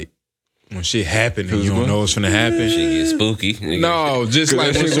shit like when shit happen and you don't know what's finna happen. Shit get spooky. Nigga. No, just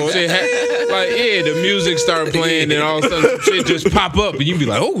like when some shit happen. Like, yeah, the music start playing and all of a sudden some shit just pop up and you be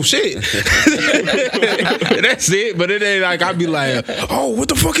like, oh, shit. That's it. But it ain't like, I be like, oh, what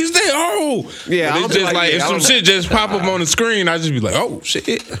the fuck is that? Oh. Yeah, But it's just like, if some shit just pop up on the screen, I just be like, oh, shit.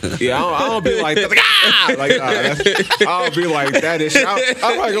 Yeah, I don't be like, ah! Like, I don't be like that.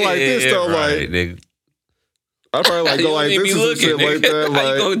 I probably go like this, though. Right, Like, nigga. I probably like go like this and shit like that. How you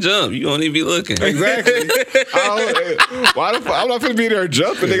Like, gonna jump? You don't even be looking. exactly. Why the fuck? I'm not finna be there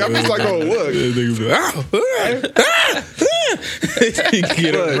jumping, nigga. I'm just like, oh, look. Nigga be like, you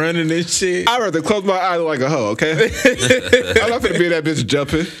get up running and shit. I'd rather close my eyes like a hoe, okay? I'm not finna be that bitch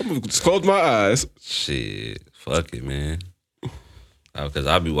jumping. I'm gonna just close my eyes. Shit. Fuck it, man. Because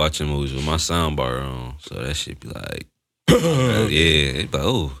I be watching movies with my soundbar on, so that shit be like, yeah, it's like,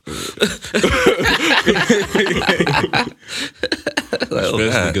 oh. Especially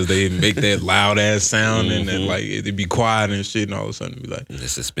because they make that loud ass sound and then like it be quiet and shit and all of a sudden be like, The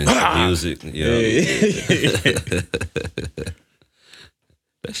suspense music. Yeah.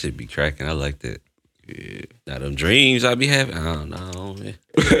 That shit be cracking. I like that. Yeah. Now them dreams I be having, I don't know, man.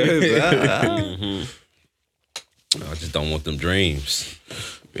 I just don't want them dreams.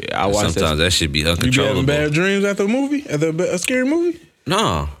 Yeah, I watch Sometimes that shit be you be having uncontrollable. bad dreams after a movie? After a scary movie?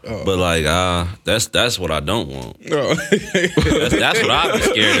 No, but like that's what I don't want. Oh. That's what I be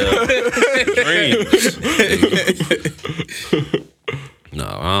scared of. Dreams. No,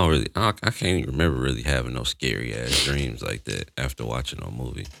 I don't really. I can't even remember really having no scary ass dreams like that after watching a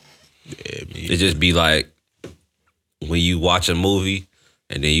movie. Yeah, me. It just be like when you watch a movie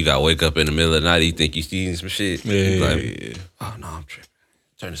and then you got to wake up in the middle of the night. You think you seen some shit. Yeah, You like, yeah. oh no, I'm tripping.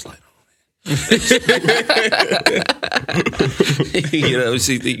 Turn this light on. You know, you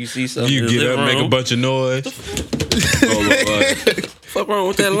see something. You in the get up, living make a room. bunch of noise. Fuck wrong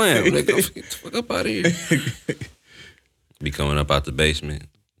with that lamp? Nigga, get the fuck up out of here. Be coming up out the basement,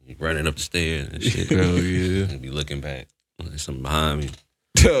 running up the stairs and shit. Oh yeah. And be looking back. There's something behind me.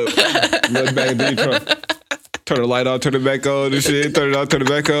 Look back, then you turn the light on, turn it back on and shit. Turn it on, turn it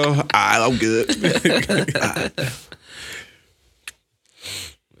back on. All right, I'm good.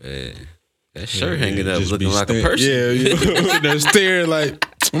 Man, that shirt hanging up Just looking be like a person. Yeah, you sitting there staring like,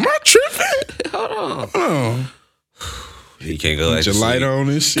 am I tripping? Hold on. Oh. You can't go Put your light on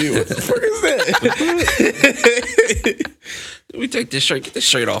and shit. What the fuck is that? Let me take this shirt. Get this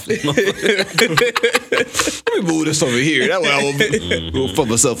shirt off. This motherfucker. Let me move this over here. That way I will fuck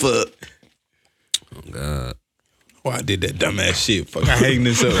myself up. Oh God. Why I did that dumbass shit? Fuck, I hang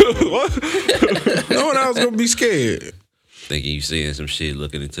this up. Knowing I was gonna be scared. Thinking you seeing some shit,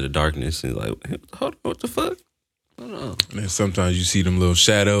 looking into the darkness and like, hold on, what the fuck? on? And then sometimes you see them little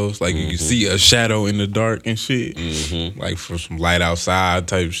shadows, like you can see a shadow in the dark and shit, like from some light outside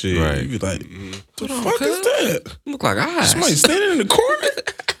type shit. Right. You be like, what the fuck is that? Look like eyes. Somebody standing in the corner?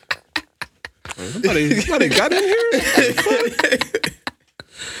 Somebody got in here?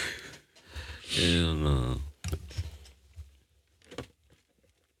 Hell no.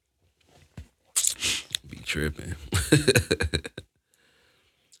 Be tripping.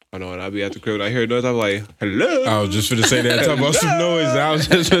 I know, and I be at the crib and I hear noise. I'm like, hello. I was just finna say that, talk about some noises. I was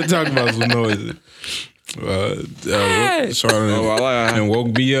just finna talk about some noises. Charlotte and woke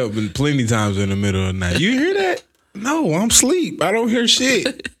me up and plenty times in the middle of the night. You hear that? No, I'm asleep. I don't hear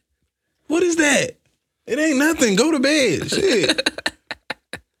shit. What is that? It ain't nothing. Go to bed. Shit.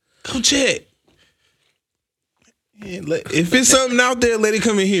 Go check. If it's something out there, let it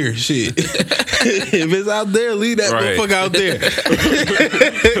come in here. Shit. If it's out there, leave that motherfucker out there.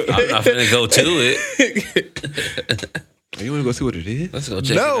 I'm not finna go to it. You want to go see what it is? Let's go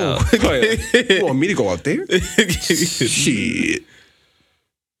check it out. You want me to go out there? Shit.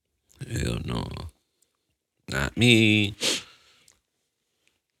 Hell no. Not me.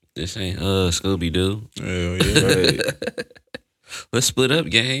 This ain't Scooby-Doo. Hell yeah. Let's split up,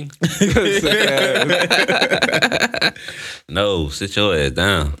 gang. No, sit your ass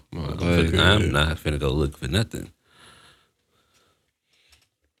down. I'm not finna go look for nothing.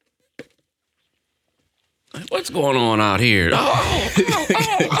 What's going on out here?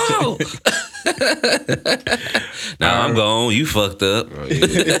 Oh. Now I'm gone. You fucked up.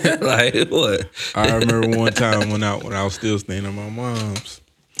 Like what? I remember one time when I was still staying at my mom's,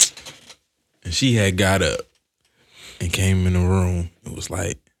 and she had got up and came in the room. It was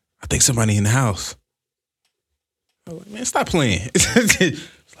like, I think somebody in the house. I was like, man, stop playing.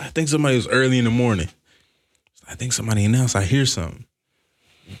 I think somebody was early in the morning. I think somebody in the house. I hear something.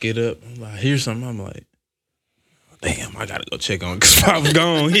 Get up. I'm like, I hear something. I'm like, damn, I gotta go check on because I was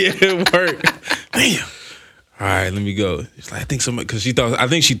gone. Yeah, it worked. Damn. All right, let me go. It's like, I think somebody, because she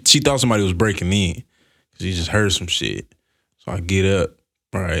thought somebody was breaking in. Because she just heard some shit. So I get up,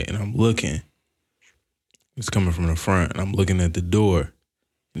 right, and I'm looking. It's coming from the front, and I'm looking at the door.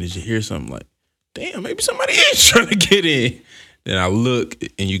 And did you hear something like, damn, maybe somebody is trying to get in. Then I look,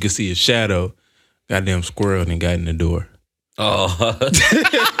 and you can see a shadow. Goddamn squirrel and got in the door. Oh,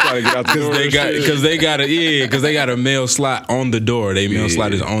 because they got a mail slot on the door. They mail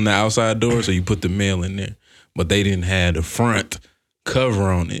slot is on the outside door, so you put the mail in there. But they didn't have the front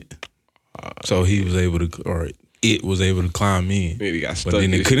cover on it, so he was able to, or it was able to climb in. Maybe got stuck. But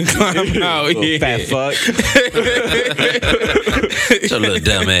then it couldn't climb out. Yeah. Fat fuck. it's a little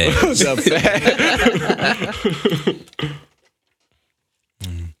dumb ass.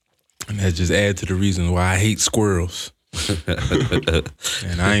 And that just adds to the reason why I hate squirrels.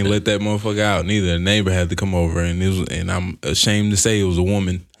 And I ain't let that motherfucker out neither. The neighbor had to come over, and I'm ashamed to say it was a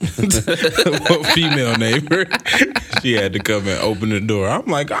woman, a female neighbor. She had to come and open the door. I'm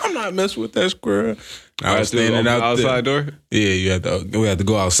like, I'm not messing with that squirrel. I was standing out outside door. Yeah, we had to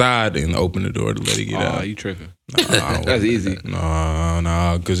go outside and open the door to let it get out. You tripping? No, that's easy.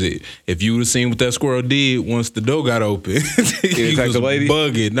 No, because if you would have seen what that squirrel did once the door got open, he was the lady?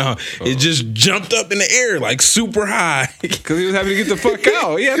 bugging. No, it just jumped up in the air like super high. Because he was having to get the fuck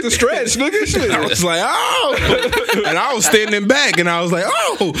out. He had to stretch. Look at shit. I was like, oh. And I was standing back, and I was like,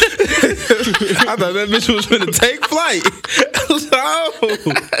 oh. I thought that bitch was going to take flight. I was like, oh.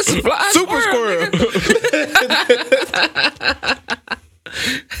 Super squirrel.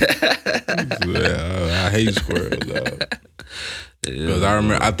 Yeah, I hate squirrels, dog. Because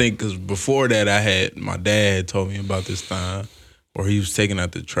I think before that my dad told me about this time where he was taking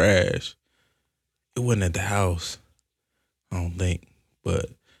out the trash. It wasn't at the house, I don't think, but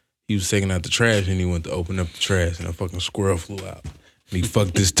he was taking out the trash and he went to open up the trash and a fucking squirrel flew out. And he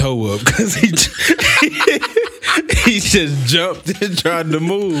fucked his toe up because he just jumped and tried to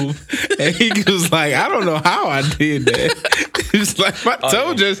move. And he was like, I don't know how I did that. He was like, my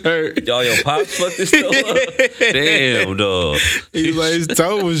toe just hurt. Y'all, your pops fucked his toe up? Damn, dog. He was like, his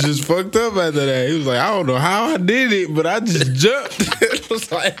toe was just fucked up after that. He was like, I don't know how I did it, but I just jumped. It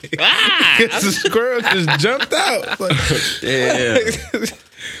was like, because the squirrel just jumped out. Like, yeah.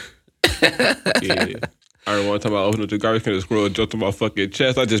 I remember one time I opened up the garbage can, the squirrel jumped on my fucking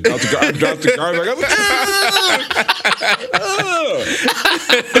chest. I just dropped the garbage. I was like,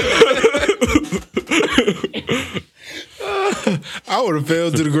 I would have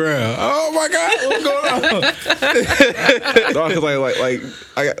fell to the ground. Oh my God, what's going on?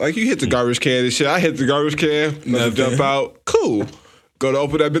 Like you hit the garbage can and shit. I hit the garbage can, jump out. Cool. Go to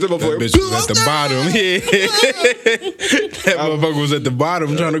open that bitch. That bitch was at the bottom. Yeah. That motherfucker was at the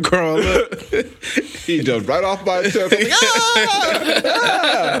bottom trying to crawl up. He jumped right off my chest. Like,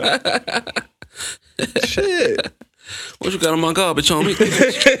 Shit. What you got on my garbage, homie?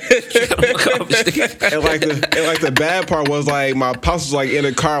 What you got on my garbage? And like the bad part was like my pops was like in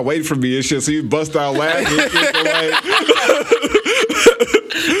the car waiting for me and shit. So he bust out laughing. And shit,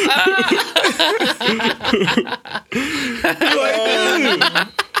 so like,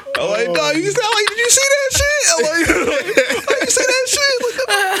 I'm like, dog, you sound like, did you see that shit? I'm like, you see that shit?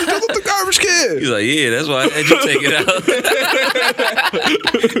 Look at the garbage can. He's like, yeah, that's why I had you take it out.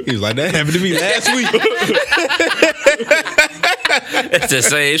 He was like, that happened to me last week. It's the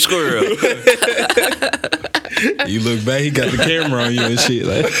same squirrel. You look back, he got the camera on you and shit.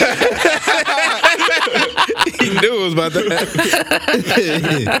 Like, he knew it was about to happen.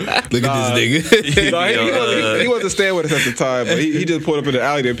 Look at this nigga. No, he wasn't staying with us at the time, but he just pulled up in the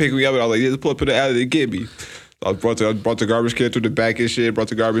alley to pick me up, and I was like, yeah, just pull up in the alley to get me. So I brought the garbage can through the back and shit, brought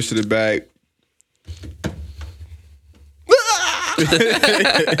the garbage to the back.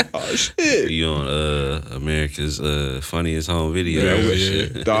 Oh shit! You on America's Funniest Home Video?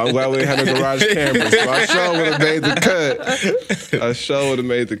 Yeah. Dog, I'm glad we had a garage camera, so I sure would have made the cut.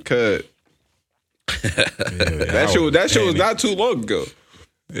 That shit was not too long ago.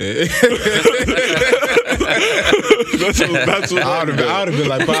 Yeah. That shit was not too long ago. I would have been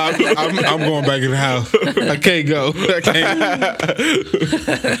like, Bob, I'm going back in the house. I can't go. I can't.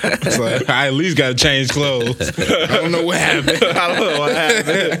 It's like, I at least got to change clothes. I don't know what happened.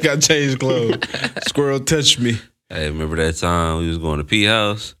 Got to change clothes. Squirrel touched me. Hey, remember that time we was going to P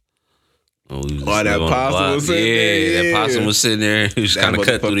House? That possum was sitting there. Yeah, that possum was sitting there. He was kind of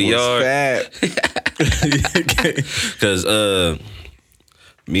cut through the yard. Because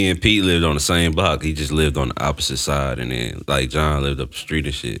me and Pete lived on the same block. He just lived on the opposite side, and then like John lived up the street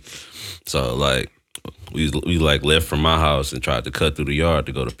and shit. So like we like left from my house and tried to cut through the yard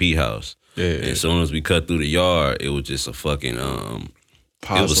to go to Pete House. Yeah. And as soon as we cut through the yard, it was just a fucking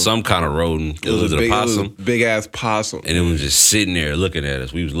Possum. It was some kind of rodent. It was a possum. Big ass possum. And it was just sitting there looking at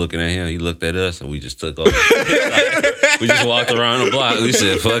us. We was looking at him. He looked at us, and we just took off. We just walked around the block. We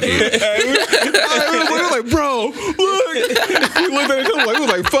said, "Fuck it." We were like, bro, look. We looked at each other like, we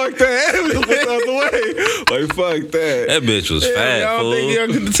was like, fuck that. We just looked out the way. Like, fuck that. That bitch was fat. Y'all fool. think y'all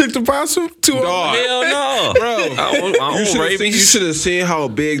could have took the possum? Dog. Hell no, Bro. I don't rabies. You should have seen how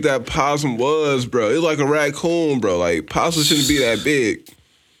big that possum was, bro. It was like a raccoon, bro. Like, possum shouldn't be that big.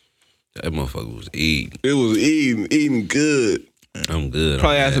 That motherfucker was eating. It was eating good. I'm good.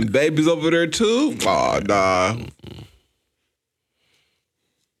 Probably had some babies over there too. Oh, nah.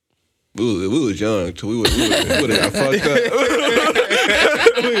 We was young too. We would have got fucked up.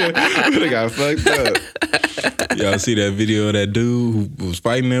 We would have got fucked up. Y'all see that video of that dude who was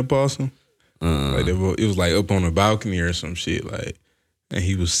fighting that possum? Like it was like up on a balcony or some shit. Like, and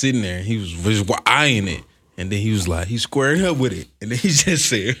he was sitting there and he was just eyeing it. And then he was like, he squared up with it. And then he just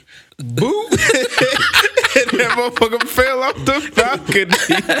said, boop. And that motherfucker fell off the balcony.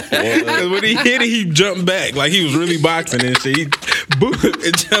 Because when he hit it, he jumped back. Like he was really boxing and shit. He boop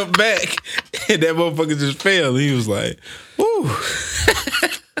and jumped back. And that motherfucker just fell. And he was like, woo.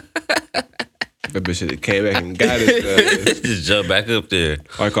 That bitch shit came back and got it. Just jump back up there.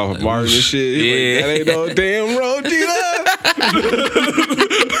 Like off of Martin and shit. He Yeah. like, that ain't no damn road,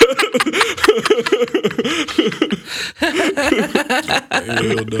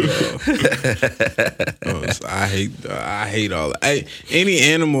 I hate all that. Any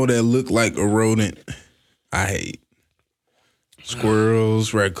animal that look like a rodent, I hate.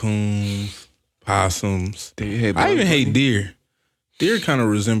 Squirrels, raccoons, possums. I even hate deer. Deer kind of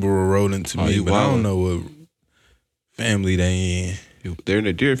resemble a rodent to me, but I don't know what family they in. They're in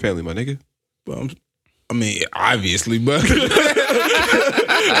the deer family, my nigga. But I mean, obviously, but you know,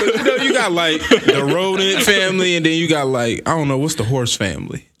 you got like the rodent family, and then you got like, I don't know, what's the horse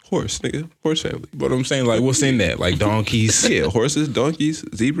family? Horse, nigga. Horse family. But I'm saying, like, what's in that? Like donkeys, Yeah, horses, donkeys,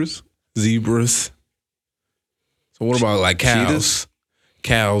 zebras. zebras. So what about like cows? Cheetahs?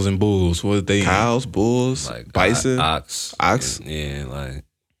 Cows and bulls. What are they? Cows, bulls, Like bison. ox. Ox? Yeah, like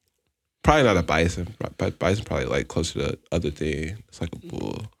Probably not a bison. Bison probably like closer to the other thing. It's like a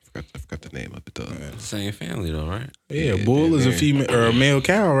bull. I forgot the name of it though. same family though, right? Yeah, a bull is a female or a male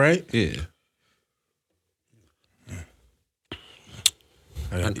cow, right? Yeah.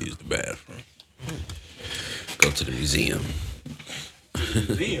 I gotta use the bathroom. Go to the museum.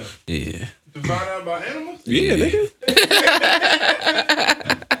 Museum. Yeah. To find out about animals? Yeah, nigga.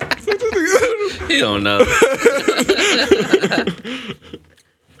 He don't know.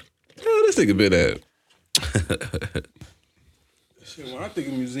 Hell, this nigga been at. When I think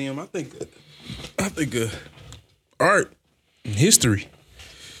of museum, I think of art and history.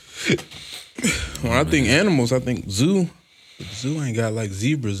 When I think animals, I think zoo. But the zoo ain't got like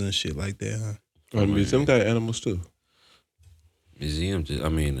zebras and shit like that, huh? The museum got animals too. Museum,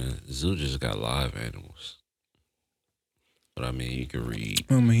 zoo just got live animals. But I mean, you can read.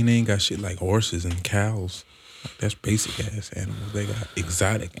 I mean, they ain't got shit like horses and cows. That's basic ass animals. They got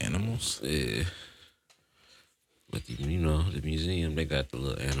exotic animals. Yeah. But the museum, they got the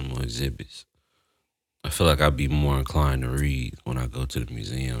little animal exhibits. I feel like I'd be more inclined to read when I go to the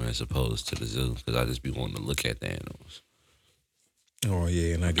museum as opposed to the zoo because I just be wanting to look at the animals. Oh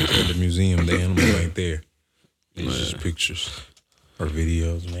yeah, and I guess at the museum, the animal ain't there. It's just pictures or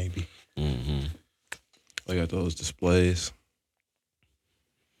videos, maybe. Mm-hmm. They got those displays.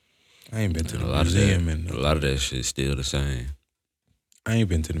 I ain't been to the museum a lot of that shit's still the same. I ain't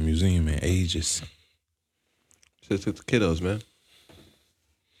been to the museum in ages. Just took the kiddos, man.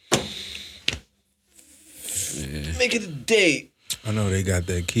 Yeah. Make it a date. I know they got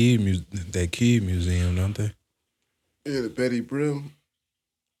that kid museum, don't they? Yeah, the Betty Brim.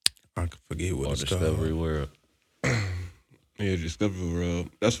 I can forget what it's Discovery called. World. Yeah, Discovery World.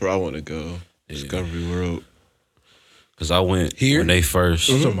 That's where I want to go. Yeah. Discovery World. Because I went Here? when they first.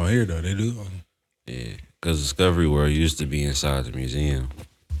 I'm talking about here though. They do. Yeah, because Discovery World used to be inside the museum.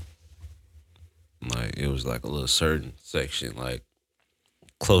 Like, it was like a little certain section, like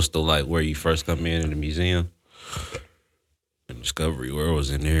close to like where you first come in the museum. And Discovery World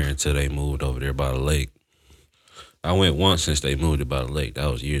was in there until they moved over there by the lake. I went once since they moved it by the lake.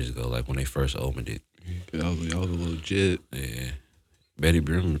 That was years ago, like when they first opened it. That was a little legit. Yeah. Betty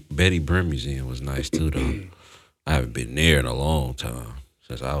Brim Museum was nice too, though. I haven't been there in a long time,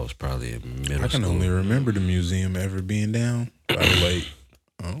 since I was probably in middle school. I can only remember the museum ever being down by the lake.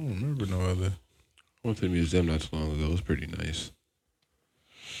 I don't remember no other. I went to the museum not too long ago. It was pretty nice.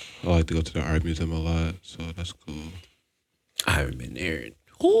 I like to go to the art museum a lot, so that's cool. I haven't been there.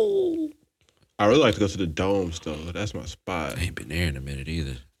 Ooh. I really like to go to the domes, though. That's my spot. I ain't been there in a minute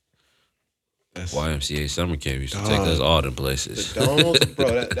either. That's YMCA summer camp used to take us all them the places. domes,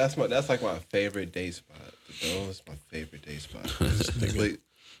 bro. That's like my favorite day spot. The domes is my favorite day spot. Wait,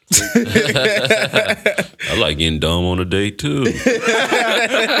 I like getting dumb on a date too.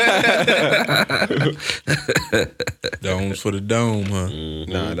 Domes for the dome, huh?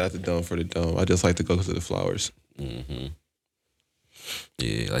 Nah, not the dome for the dome. I just like to go to the flowers. Mm-hmm.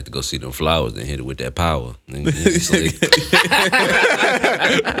 Yeah, I like to go see them flowers, then hit it with that power. And it's like,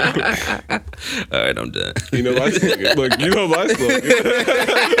 all right, I'm done. You know my slogan. Look, you know my slogan.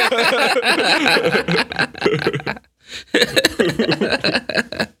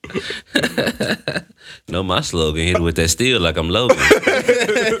 No, my slogan, hit it with that steel like I'm Logan. All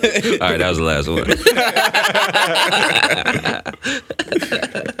right, that was the last one.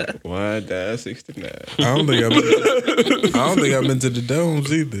 One down 69. I don't think I've been to the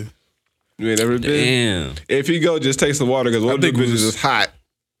domes either. You ain't never been? Damn. If you go, just take some water because one of the think we bitches was- is hot.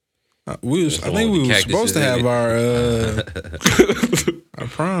 I think we were supposed to have our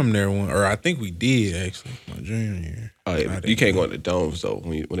prom there one, or I think we did actually my junior year. Oh, yeah, you can't go in the domes though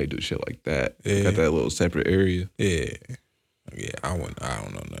when they do shit like that. They Yeah. got that little separate area. Yeah, I don't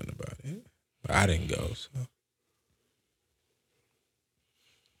know nothing about it, but I didn't go. So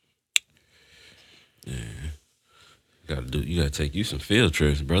You gotta take you some field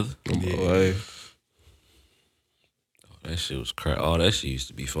trips, brother. Boy. That shit was crap. All that shit used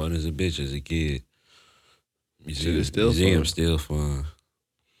to be fun as a bitch as a kid. Shit is still museum's fun. still fun.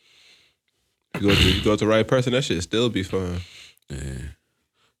 You go to the right person, that shit still be fun. Yeah.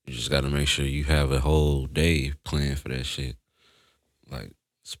 You just got to make sure you have a whole day planned for that shit. Like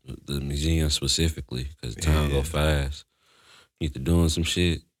the museum specifically, because time go fast. Either doing some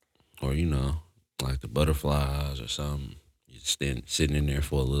shit or, like the butterflies or something. You sitting in there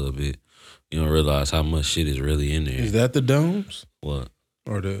for a little bit. You don't realize how much shit is really in there. is that the domes What?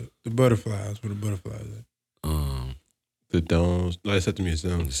 or the butterflies? Where the butterflies at? The domes. No, it's at the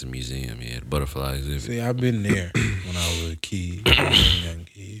museum. It's a museum, yeah. The butterfly exhibit. See, I've been there when I was a kid, a young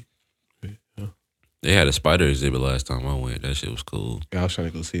kid. They had a spider exhibit last time I went. That shit was cool. Yeah, I was trying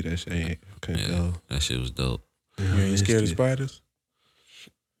to go see that shit. I couldn't Yeah, go. that shit was dope. You ain't scared of spiders?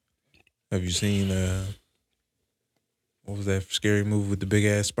 Have you seen what was that scary movie with the big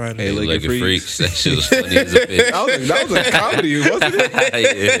ass spider? Hey, look. Like Legged freaks. Freaks. That shit was funny as a bitch. That was a comedy, wasn't it?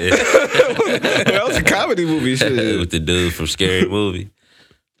 Yeah. That was a comedy movie shit. With the dude from Scary Movie.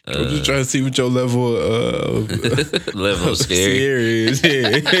 I'm just trying to see what your level of Level of scary. is.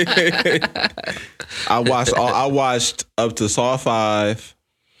 Yeah. I watched up to Saw 5.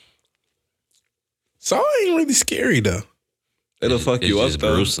 Saw ain't really scary though. It'll fuck you It's up just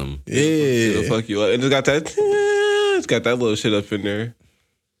though. gruesome. It'll fuck you up. And it's got that little shit up in there.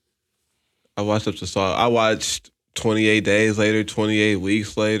 I watched 28 Days Later, 28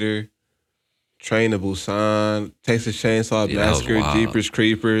 Weeks Later, Train to Busan, Texas Chainsaw Yeah, that was Massacre, wild. Jeepers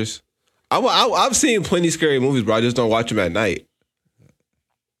Creepers. I've seen plenty scary movies, but I just don't watch them at night.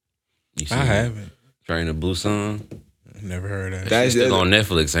 You I haven't. Train to Busan. Never heard of that. That's It's still on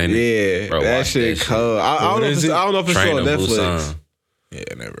Netflix, ain't it? Yeah, Bro, that watch shit that cold. I don't know if it's Train still on to Netflix. Busan. Yeah,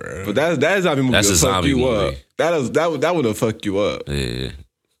 never heard of But that zombie movie That's will a fuck zombie you movie. up. That would have fucked you up. Yeah.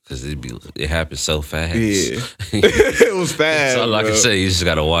 Because it happens so fast. Yeah. It was fast. That's all I can bro. say. You just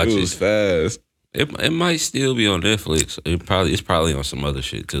got to watch It was it. fast. It might still be on Netflix. It's probably on some other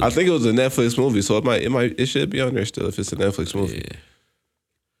shit, too. I think it was a Netflix movie, so it should be on there still if it's a Netflix movie. Yeah.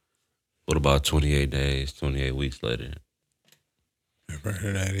 What about 28 days, 28 weeks later? Never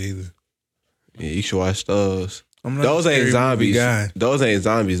heard of that either. Yeah, you should watch those. I'm not Those a ain't scary movie zombies. guy. Those ain't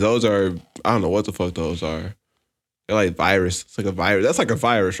zombies. Those are, I don't know what the fuck those are. They're like virus. It's like a virus. That's like a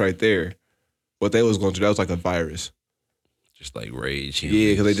virus right there. What they was going through, that was like a virus. Just like rage.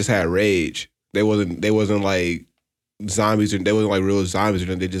 Yeah, because they just had rage. They wasn't like zombies, or they wasn't like real zombies,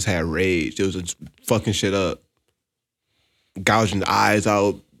 or they just had rage. They was just fucking shit up, gouging the eyes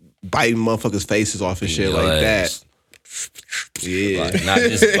out, biting motherfuckers' faces off and shit like that. Yeah, Like, not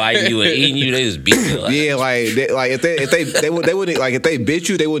just biting you and eating you, they just beat you. Like, yeah, if they wouldn't like if they bit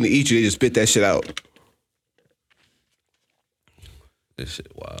you, they wouldn't eat you. They just spit that shit out. This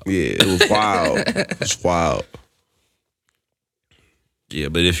shit wild. Yeah, it was wild. It was wild. Yeah,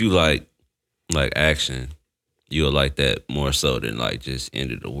 but if you like action, you'll like that more so than like just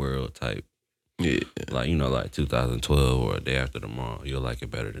end of the world type. Yeah, Like, like 2012 or A Day After Tomorrow. You'll like it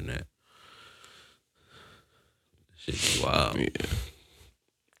better than that. Shit's wild. yeah.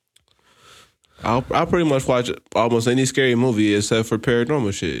 I'll pretty much watch almost any scary movie except for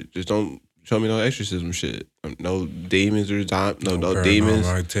paranormal shit. Just don't show me no exorcism shit. No demons or no Paranormal demons.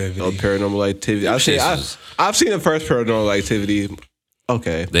 Activity. No paranormal activity. I've seen the first Paranormal Activity.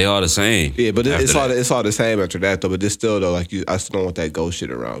 Okay. They all the same. Yeah, but after it's that. all the same after that though. But it's still though, like I still don't want that ghost shit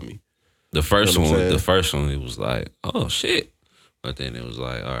around me. The first You know what I'm one, saying? it was like, oh shit. But then it was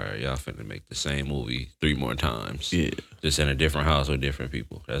like, all right, y'all finna make the same movie 3 more times. Yeah. Just in a different house with different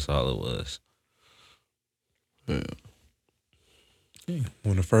people. That's all it was. Yeah.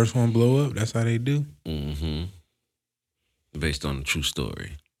 When the first one blow up, that's how they do. Mm-hmm. Based on a true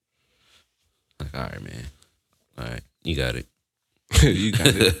story. Like, all right, man. All right, you got it. You got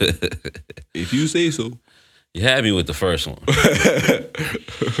it. If you say so. You had me with the first one.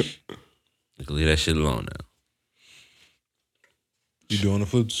 You can leave that shit alone now. You doing the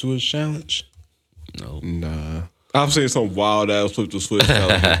flip the switch challenge? No. Nah. I've seen some wild ass flip the switch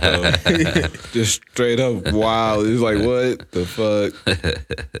challenges though. Just straight up wild. It's like, what the fuck?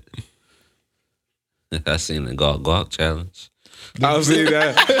 I seen the Gawk Gawk challenge. I've seen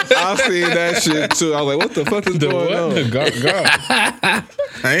that shit too. I was like, what the fuck is going on?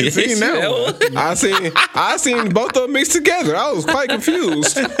 I ain't seen that one. I seen both of them mixed together. I was quite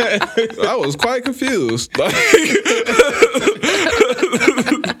confused.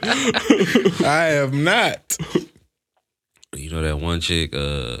 I have not. You know that one chick,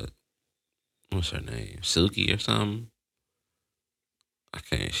 what's her name? Silky or something? I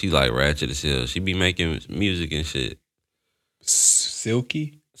can't. She like ratchet as hell. She be making music and shit.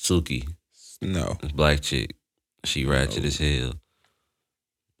 Silky? Silky. No. Black chick. She ratchet as hell.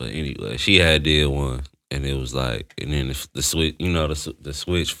 But anyway, she had did one. And it was like, and then the switch, the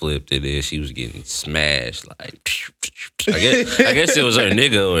switch flipped, and then she was getting smashed. Like, I guess it was her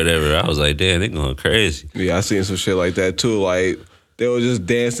nigga or whatever. I was like, damn, they going crazy. Yeah, I seen some shit like that too. Like they were just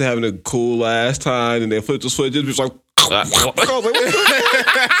dancing, having a cool ass time, and they flipped the switch. It was like, I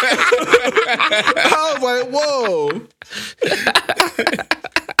was like, whoa.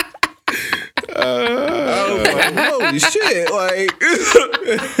 I was like, holy shit. Like,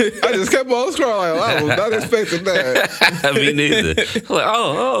 I just kept on scrolling. Like, I was not expecting that. Me neither. Like,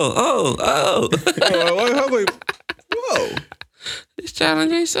 oh. I was like, whoa. This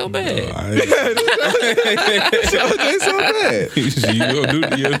challenge ain't so bad. It's so bad.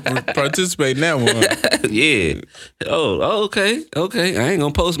 You participate in that one. Yeah. Oh, okay. I ain't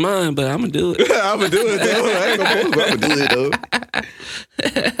gonna post mine, but I'm gonna do it. I'm going to do it, though. I ain't going to post it, I'm going to do it,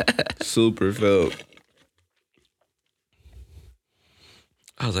 though. Super felt.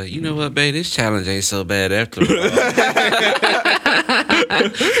 I was like, you know what, babe? This challenge ain't so bad after all.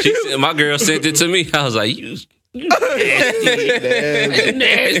 My girl sent it to me. I was like, you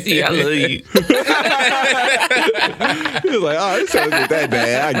nasty. I love you. He was like, oh, this sounds not that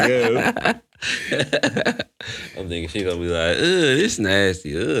bad. I guess. I'm thinking she gonna be like, this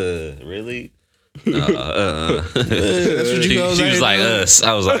nasty. Really? That's what you she was like us.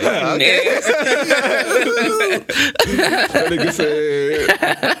 I was like, nasty. That nigga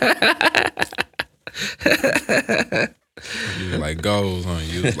said. You like goals on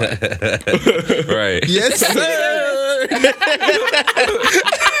you. Was like, Right. Yes, sir.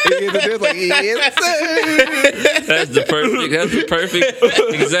 Like, yes, sir. That's the perfect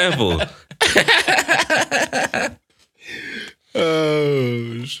example.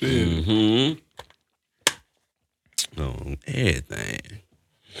 oh shit. Mm-hmm. On everything.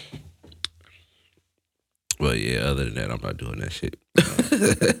 Well, yeah, other than that, I'm not doing that shit.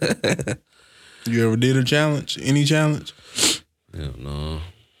 You ever did a challenge? Any challenge? Hell no.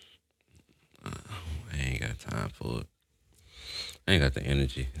 I ain't got time for it. I ain't got the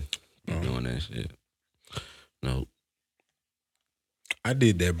energy doing that shit. Nope. I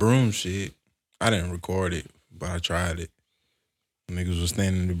did that broom shit. I didn't record it, but I tried it. Niggas was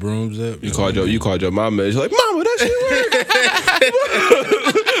standing the brooms up. You called your mama. She's like, Mama, that shit work.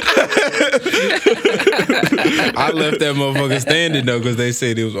 I left that motherfucker standing though because they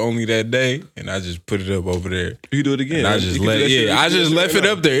said it was only that day, and I just put it up over there. You do it again. And I just left it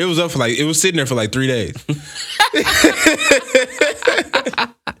up there. It was up for it was sitting there for like 3 days.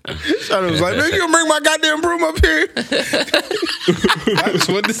 Shawty was like, "Man, you gonna bring my goddamn broom up here?" I just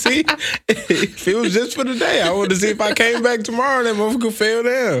wanted to see if it was just for the day. I wanted to see if I came back tomorrow, that motherfucker fell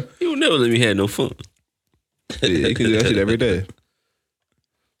down. You would never let me have no fun. Yeah, you can do that shit every day.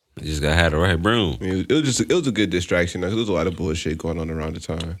 I just gotta have the right broom. I mean, it was a good distraction. There was a lot of bullshit going on around the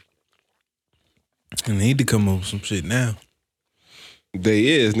time. I need to come up with some shit now. They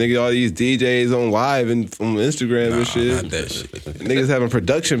is, nigga, all these DJs on live and from Instagram and shit. Not that shit. Niggas having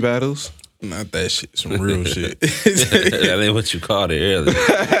production battles. Not that shit. Some real shit. That ain't what you called it earlier.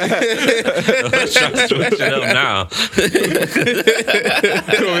 Let's try to switch it up now.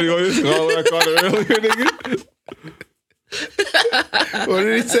 What I called it earlier, nigga? What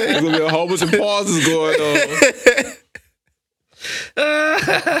did he say? There's gonna be a whole bunch of pauses going on.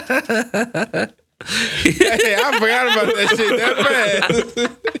 Hey, I forgot about that shit that fast.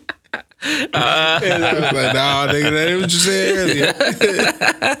 And I was like, nah, nigga, that ain't what you said earlier.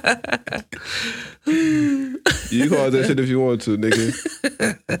 You call that shit if you want to, nigga.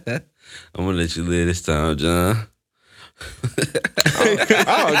 I'm gonna let you live this time, John.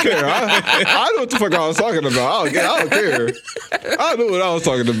 I don't care. I know what the fuck I was talking about. I don't care. I knew what I was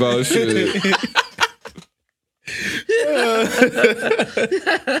talking about. Shit.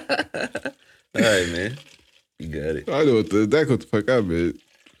 All right, man. You got it. I know what the fuck I meant.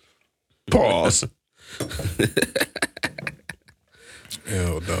 Pause.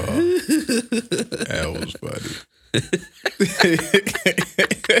 Hell no. That was funny.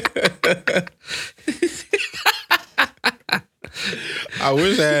 I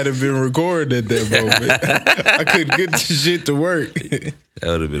wish I had been recording at that moment. I couldn't get this shit to work. That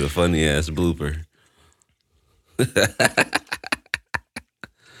would have been a funny ass blooper.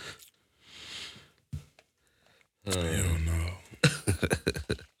 Hell no.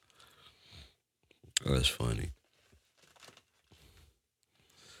 That's funny.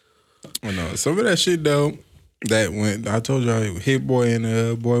 Well, no, some of that shit though, that went. I told y'all, Hit Boy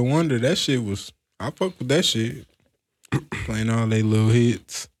and Boy Wonder. That shit was. I fuck with that shit. Playing all they little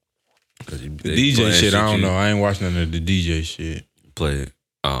hits. The DJ shit, I don't know. I ain't watched none of the DJ shit. Play it.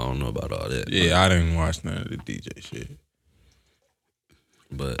 I don't know about all that. Yeah, I didn't watch none of the DJ shit.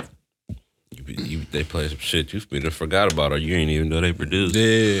 But they play some shit you been forgot about or you ain't even know they produced.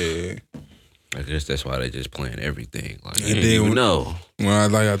 Yeah. I guess that's why they just playing everything. Like, you And didn't then even when- know. Well,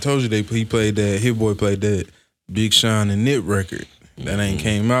 like I told you, he played that. Hit Boy played that Big Sean and Nip record that ain't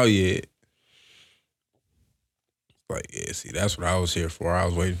came out yet. Like, yeah, see, that's what I was here for. I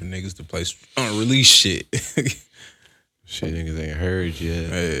was waiting for niggas to play unreleased shit. Shit, niggas ain't heard yet.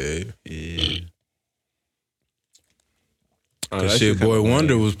 Hey. Yeah. That shit, Boy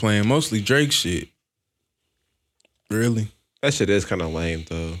Wonder was playing mostly Drake shit. Really? That shit is kind of lame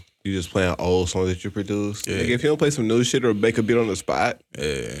though. You just playing old songs that you produced. Yeah. Like, if you don't play some new shit or make a beat on the spot,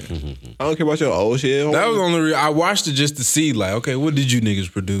 Yeah. I don't care about your old shit. That homie. was the only reason I watched it just to see, like, okay, what did you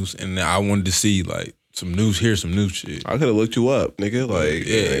niggas produce? And I wanted to see, like, some new shit. I could have looked you up, nigga. Like,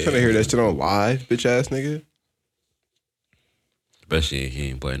 Yeah. I ain't trying to hear that shit on live, bitch ass nigga. Especially if he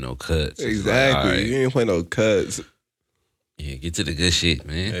ain't playing no cuts. It's Exactly. Like, all right, You ain't play no cuts. yeah, get to the good shit,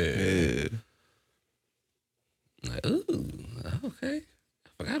 man. Yeah. Like, ooh, okay.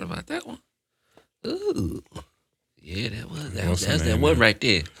 I forgot about that one. Ooh. Yeah, What's the that's that name one of it? right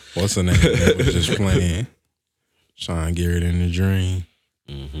there. What's the name that was just playing? Sean Garrett in the Dream.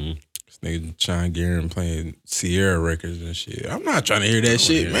 Mm-hmm. This nigga Sean Garrett playing Sierra records and shit. I'm not trying to hear that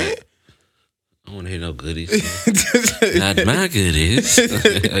shit, man. I don't want to hear no goodies. Not my goodies.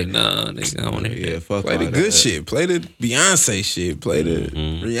 Like, no, nigga, I don't want to hear that. Fuck Play the all good that. shit. Play the Beyonce shit. Play the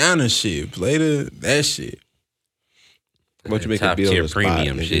Rihanna shit. Play that shit. But you make a Top beat on tier the spot,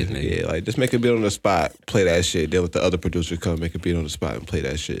 premium nigga. shit, nigga. Yeah, like just make a beat on the spot, play that shit. Then with the other producer come, make a beat on the spot and play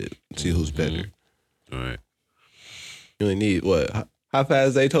that shit. See who's better. All right. You only need what? How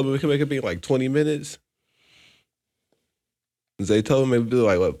fast Zaytoven we can make a beat? Like 20 minutes. Zaytoven maybe do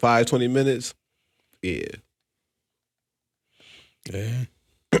like what 5-20 minutes. Yeah. Yeah.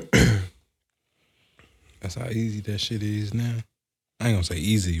 That's how easy that shit is now. I ain't gonna say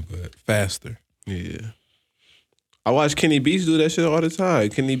easy, but faster. Yeah. I watch Kenny Beats do that shit all the time.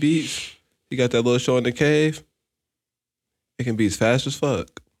 Kenny Beats, he got that little show in the cave. Making beats fast as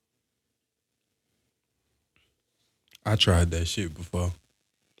fuck. I tried that shit before.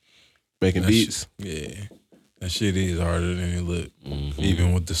 Making That beats. Yeah. That shit is harder than it look.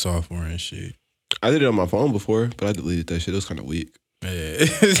 Even with the software and shit. I did it on my phone before, but I deleted that shit. It was kind of weak. Yeah.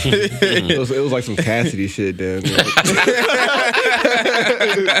 It was like some Cassidy shit, damn. It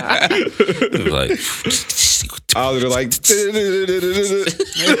was like, I was like,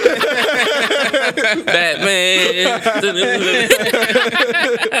 Batman.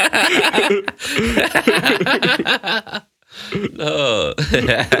 No.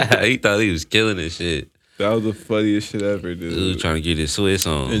 He thought he was killing this shit. that was the funniest shit ever, Dude dude. trying to get his Swiss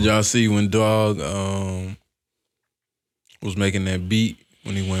on. Did y'all see when Dog was making that beat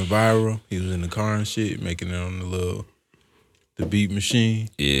when he went viral? He was in the car and shit, making it on the beat machine.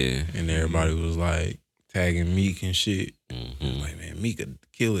 Yeah. And everybody was like tagging Meek and shit. Like, man, Meek could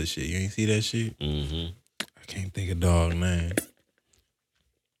kill this shit. You ain't see that shit? I can't think of Dog name.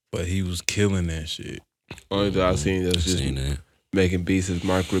 But he was killing that shit. Only thing I seen that was just Seen that. making beats is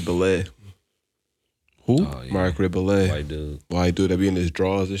Mark Riboulet. Who? Oh, yeah. Mark Riboulet. White dude. White dude that be in his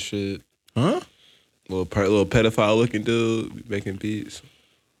drawers and shit. Huh? Little pedophile looking dude making beats.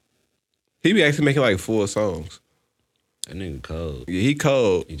 He be actually making like full songs. That nigga cold. Yeah, he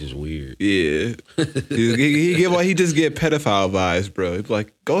cold. He just weird. Yeah. he just get pedophile vibes, bro. He's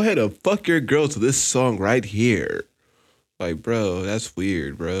like, go ahead and fuck your girl to this song right here. Like, bro, that's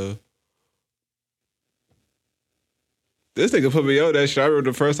weird, bro. This nigga put me on that shit. I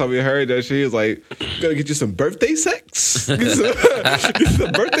remember the first time we heard that shit, he was like, gonna get you some birthday sex? Get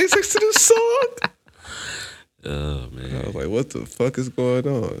some birthday sex to this song? Oh, man. I was like, what the fuck is going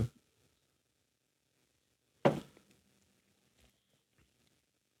on? Let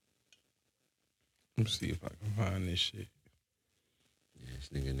me see if I can find this shit. This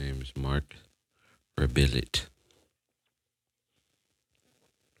nigga name is Mark Rebillet.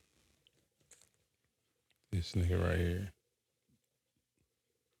 This nigga right here.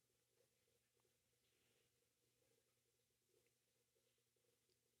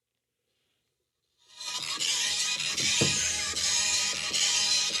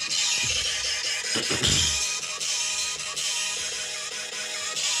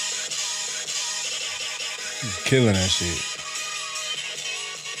 He's killing that shit.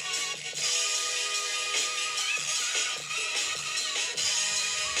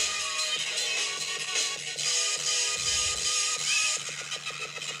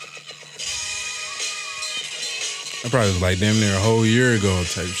 I probably was like damn near a whole year ago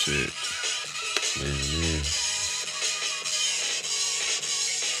type shit. Man.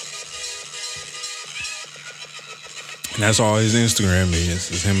 And that's all his Instagram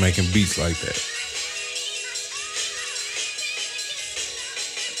is him making beats like that.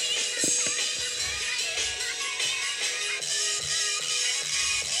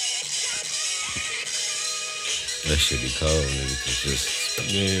 That shit be cold, nigga.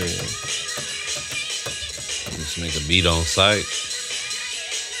 Just make a beat on site.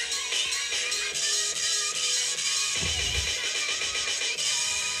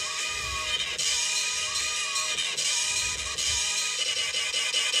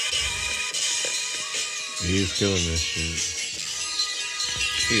 He's killing that shit.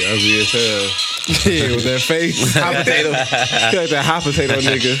 He ugly as hell. Yeah, with that face. Hot potato. He like that hot potato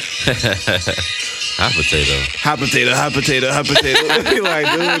nigga. Hot potato. Hot potato, hot potato, hot potato. He like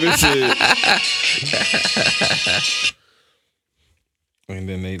doing this shit. And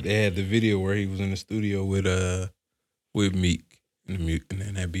then they had the video where he was in the studio with Meek, and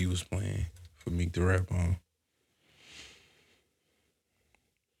then that beat was playing for Meek to rap on.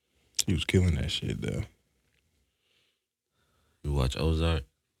 He was killing that shit though. You watch Ozark?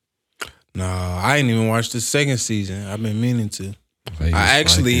 Nah, I ain't even watched the second season. I've been meaning to. I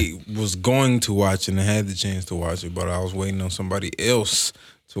actually was going to watch it and had the chance to watch it, but I was waiting on somebody else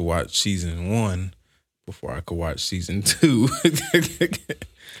to watch season 1 before I could watch season 2.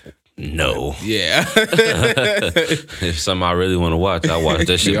 No. Yeah. If something I really want to watch, I watch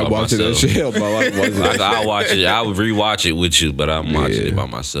that shit Yeah, by I'm watching that myself. shit. I'll watch it. I'll rewatch it with you, but I'm watching it by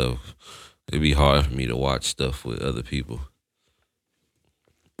myself. It'd be hard for me to watch stuff with other people.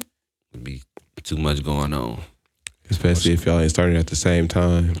 It'd be too much going on. Especially if y'all ain't starting at the same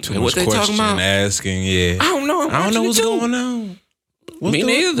time. Too And much what they talking question about? asking, yeah. I don't know. I don't know what's going on. Me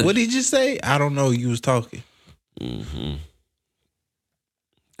neither. What did you say? I don't know. You was talking. Mm-hmm.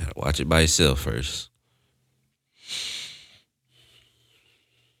 Gotta watch it by yourself first.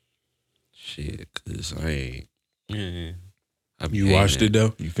 Shit, cause I ain't. Yeah, You watched it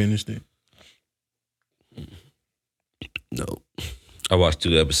though? You finished it? No, I watched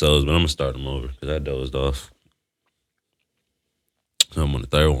 2 episodes, but I'm gonna start them over because I dozed off. So I'm on the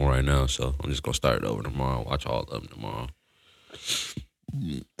 3rd one right now, so I'm just gonna start it over tomorrow. Watch all of them tomorrow.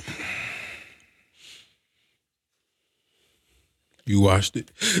 You watched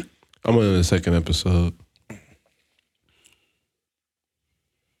it? I'm on the 2nd episode.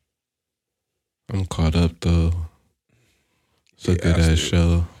 I'm caught up though. It's a good ass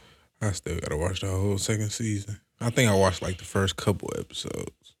show. I still gotta watch the whole 2nd season. I think I watched like the first couple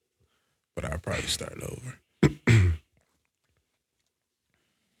episodes, but I'll probably start over.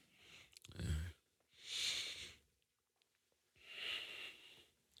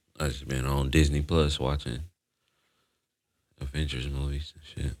 I just been on Disney Plus watching Avengers movies and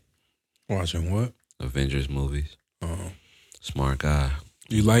shit. Watching what? Avengers movies. Smart guy.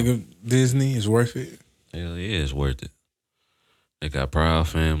 You like it, Disney? It's worth it? Hell yeah, it's worth it. They got Proud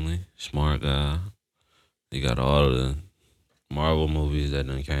Family, Smart Guy. They got all of the Marvel movies that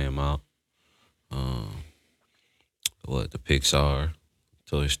done came out. The Pixar,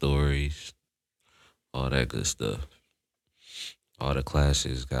 Toy Stories, all that good stuff. All the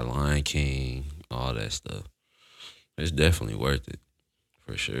classics, got Lion King, all that stuff. It's definitely worth it,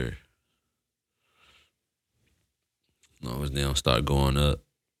 for sure. As long as they don't start going up,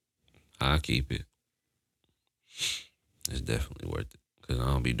 I'll keep it. It's definitely worth it. Because I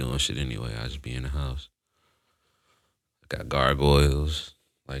don't be doing shit anyway. I just be in the house. I got Gargoyles,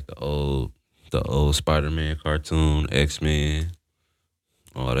 like the old Spider-Man cartoon, X-Men,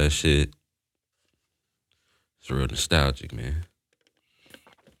 all that shit. It's real nostalgic, man.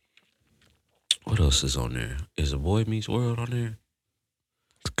 What else is on there? Is A Boy Meets World on there?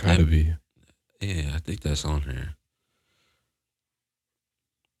 It's gotta be. Yeah, I think that's on there.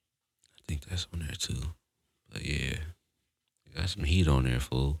 I think that's on there too. But yeah, got some heat on there,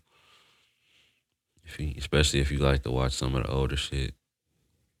 fool. Especially if you like to watch some of the older shit.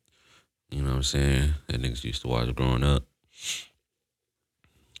 You know what I'm saying? That niggas used to watch growing up.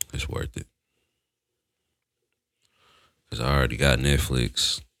 It's worth it. Because I already got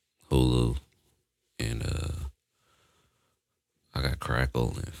Netflix, Hulu, and I got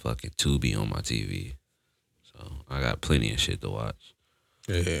Crackle and fucking Tubi on my TV. So I got plenty of shit to watch.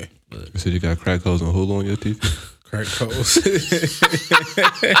 Yeah. You said you got crack holes on Hulu on your TV? Crack holes.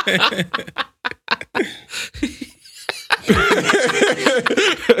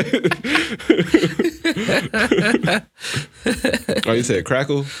 Oh, you said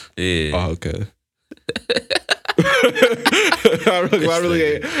Crackle? Yeah. Oh, okay. I really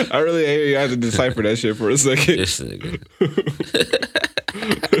hear you. I had to decipher that shit for a second. This nigga.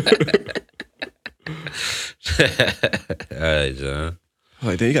 All right, John.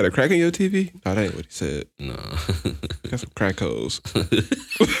 Like, damn, you got a crack in your TV? Oh, that ain't what he said. No. Got some crack holes.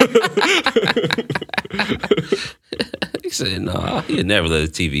 He said, no, he'd never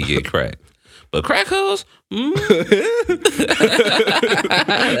let the TV get cracked. But crack holes? That's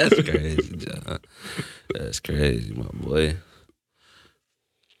crazy, John. That's crazy, my boy.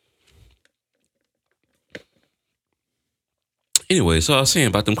 Anyway, so I was saying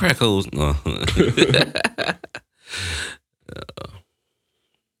about them crack holes. No.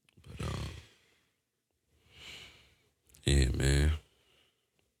 Yeah, man.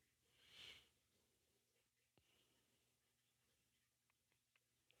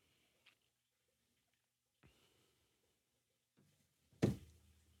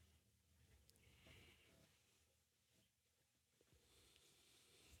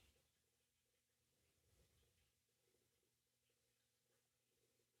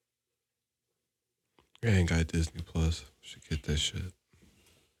 I ain't got Disney Plus. Should get that shit.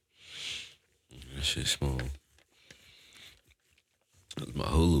 That shit smooth. My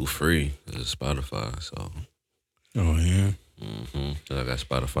Hulu free. It's Spotify, so. Oh, yeah. I got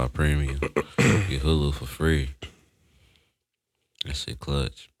Spotify Premium. Get Hulu for free. That shit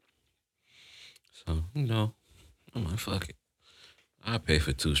clutch. So, I'm like, fuck it. I pay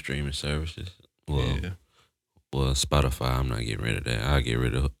for 2 streaming services. Well, Spotify, I'm not getting rid of that. I'll get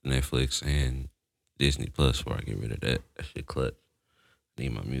rid of Netflix and Disney Plus before I get rid of that. That shit clutch.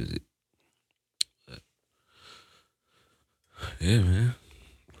 Need my music. But, yeah, man.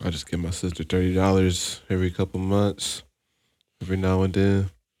 I just give my sister $30 every couple months, every now and then.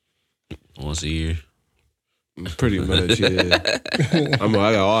 Once a year. Pretty much, yeah. I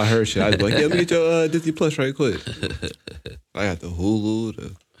got all her shit. I was like, yeah, let me get your Disney Plus right quick. I got the Hulu,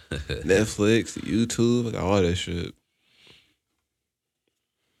 the Netflix, the YouTube. I got all that shit.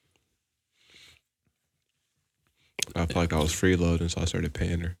 I felt like I was freeloading, so I started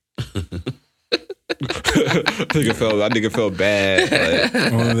paying her. I think it felt bad.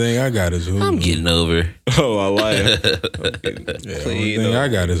 Like, Only thing I got is Hulu. I'm getting over. oh, I lied. Yeah, only thing I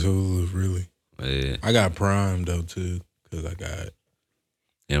got is Hulu, really. Yeah. I got Prime, though, too, because I got...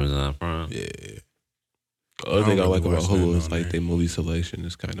 Amazon Prime. Yeah. The other thing I like about watch Hulu nothing is on like there. their movie selection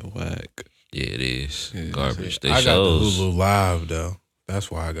is kind of whack. Yeah, it is. Yeah, Garbage. They I got the shows. Hulu Live, though.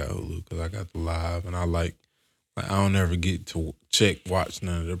 That's why I got Hulu, because I got the Live, and I like I don't ever get to watch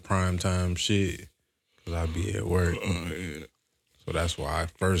none of the primetime shit, because I be at work. So that's why I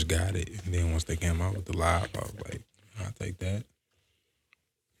first got it. And then once they came out with the Live, I was like, I'll take that.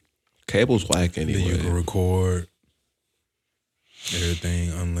 Cable's whack anyway. Then you can record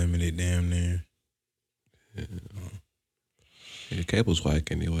everything unlimited damn near. Yeah, cable's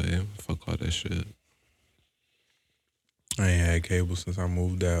whack anyway. Fuck all that shit. I ain't had cable since I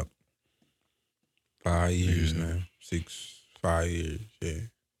moved out. 5 years now. 5 years, yeah.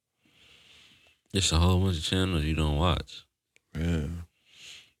 It's a whole bunch of channels you don't watch. Yeah.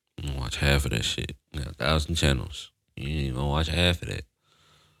 You don't watch half of that shit. You got 1,000 channels. You ain't even gonna watch half of that.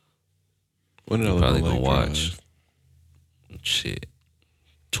 What did I You're look probably like gonna watch drive? shit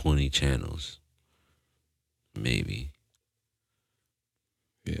 20 channels. Maybe.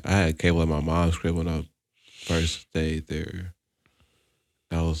 Yeah, I had cable at my mom's crib when I first stayed there.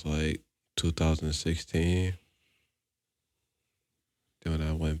 That was like 2016. Then when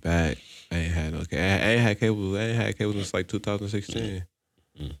I went back, I ain't had cable. I ain't had cable since like 2016.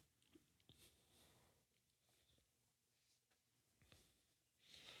 Mm.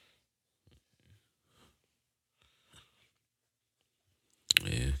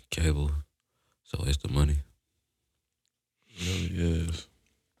 Yeah, cable. So it's the money. It really is.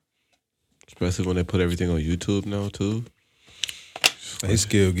 Especially when they put everything on YouTube now too. They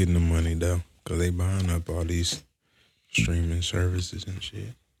still getting the money, though, because they buying up all these streaming services and shit.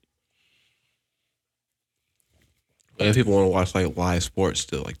 And people want to watch like live sports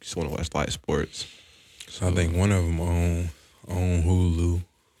still. Like, just want to watch live sports. So I think one of them on Hulu.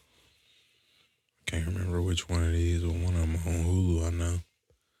 Can't remember which one it is, but one of them on Hulu, I know.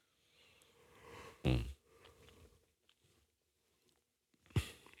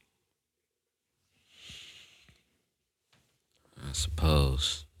 I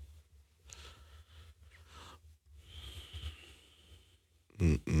suppose.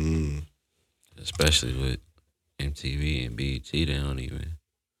 Especially with MTV and BET, I don't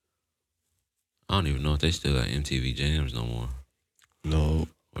even know if they still got MTV Jams no more. No.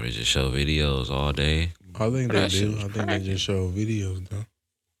 Or they just show videos all day. I think they That shit do. was I think they just show videos, though.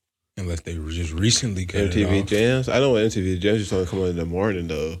 Unless they were just recently cut it MTV off. Jams? I know what MTV Jams used to come on in the morning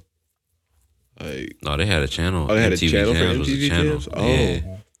though. Like, No, they had a channel. oh, they had MTV a channel Jams for was a MTV channel. Jams? Oh. Yeah.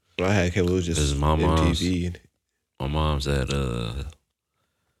 When I had cable, it was This just is my mom's. MTV. My mom's at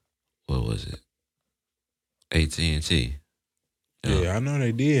what was it? AT&T. Yeah, I know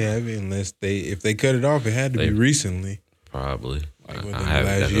they did have it. Unless if they cut it off, it had to be recently, Probably. like I within the have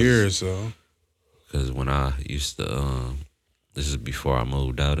last year or so. Because when I used to, this is before I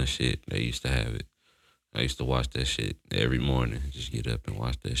moved out and shit, they used to have it. I used to watch that shit every morning. Just get up and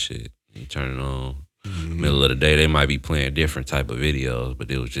watch that shit. You turn it on. Middle of the day, they might be playing different type of videos, but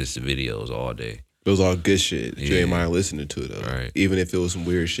it was just videos all day. It was all good shit. You Yeah. ain't mind listening to it though. Right. Even if it was some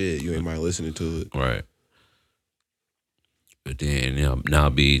weird shit, you ain't mind listening to it. Right. But then now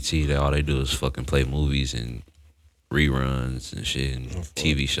BET, all they do is fucking play movies and reruns and shit and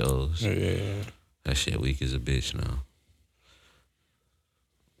TV shows. Yeah. That shit weak as a bitch now.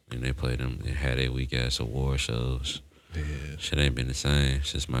 And they play them, they had their weak ass award shows. Yeah. Shit ain't been the same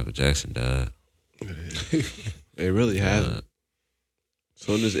since Michael Jackson died. It really hasn't.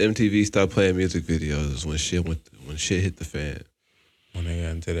 Soon as MTV stopped playing music videos is when shit hit the fan. When they got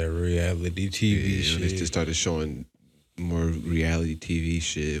into that reality TV Yeah, shit. when they just started showing more reality TV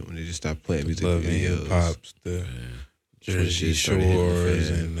shit. When they just stopped playing music Love and videos. Hip Hop's, the Jersey shit started hitting the Shores,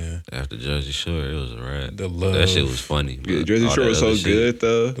 fan. and After Jersey Shore, it was a rap. The Love. That shit was funny. Yeah, but Jersey all Shore that was so other shit- good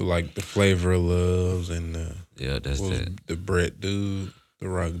though. the Flavor of Loves and the Yeah, that's was that. the Brett dude, the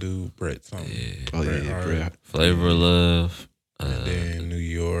Rock dude, Brett something. Yeah. Oh Bret yeah, Hart. Bret. Flavor of Love. And then New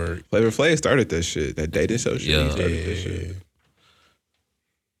York. Flavor Flav started that shit. That dating show shit. Yeah. He started that shit.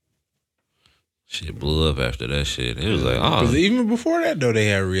 Shit blew up after that shit. It was like, Because oh, even before that though, they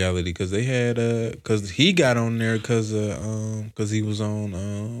had reality. Because they had because he got on there because he was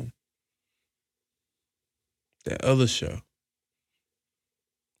on that other show.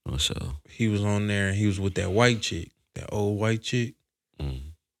 so He was on there and he was with that white chick, that old white chick.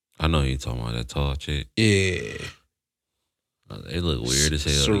 I know you talking about that tall chick. Yeah, They look weird as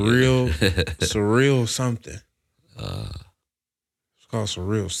hell. Surreal, together. surreal something. uh, It's called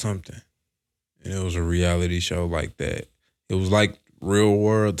Surreal something, and it was a reality show like that. It was like real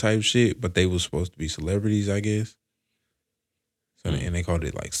world type shit, but they was supposed to be celebrities, I guess. So and they called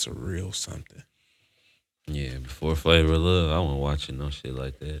it like Surreal something. yeah, before Flavor of Love, I wasn't watching no shit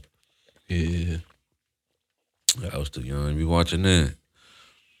like that. Yeah. I was too young to be watching that.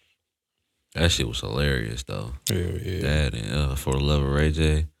 That shit was hilarious though. Hell yeah. That and For the Love of Ray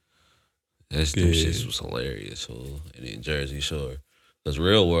J. Them Yeah. shits was hilarious, fool. And then Jersey Shore. Cause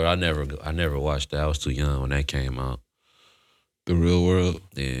Real World, I never watched that. I was too young when that came out. The Real World.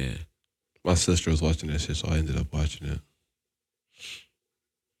 Yeah. My sister was watching that shit, so I ended up watching it.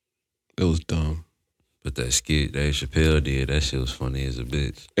 It was dumb. But that skit Dave Chappelle did, that shit was funny as a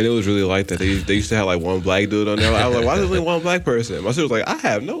bitch. And it was really like that. They used to have like one black dude on there. I was like, why is there only one black person? My sister was like, I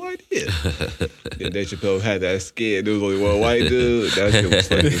have no idea. And Dave Chappelle had that skit. There was only one white dude. That shit was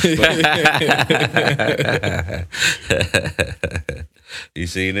funny. You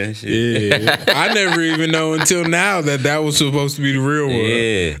seen that shit? Yeah, I never even know until now that was supposed to be the real world.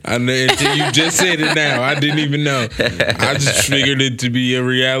 Yeah. Until you just said it now, I didn't even know. I just figured it to be a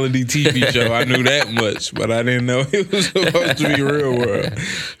reality TV show. I knew that much, but I didn't know it was supposed to be real world.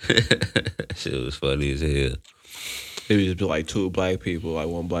 Shit was funny as hell. It would just be like two black people, like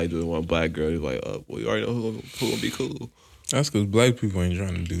one black dude and one black girl. He's like, well, you already know who gonna be cool. That's because black people ain't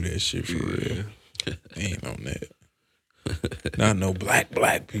trying to do that shit for real. They ain't on that. Not no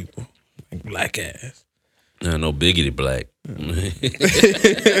black people. Like black ass. No biggity black.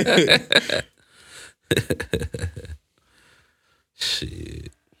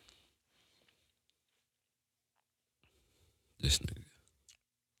 Shit. This nigga.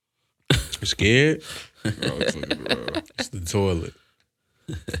 You scared? Bro. It's the toilet.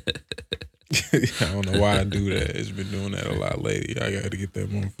 I don't know why I do that. It's been doing that a lot lately. I gotta get that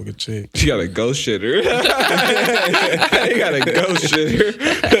motherfucker checked. She got a ghost shitter. He got a ghost shitter.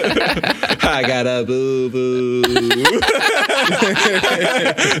 I got a boo boo.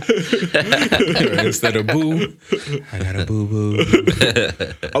 Instead of boo, I got a boo boo.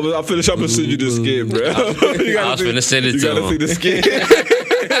 I'll finish up and send you the skit, bro. I was finna send it to You gotta see him. the skit.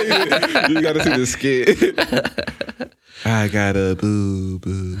 You gotta see the skit. I got a boo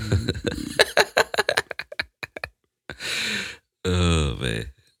boo. Oh, man.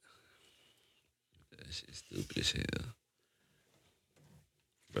 That shit's stupid as hell.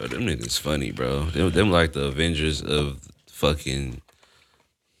 Bro, them niggas funny, bro. Them like the Avengers of fucking,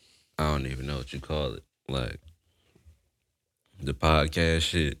 I don't even know what you call it. Like, the podcast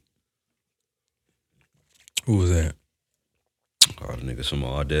shit. Who was that? All the niggas from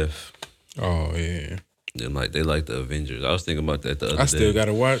All Deaf. Oh yeah. They like the Avengers. I was thinking about that the other day. I still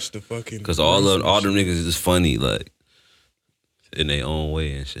gotta watch the fucking. Because all them niggas is just funny, like, in their own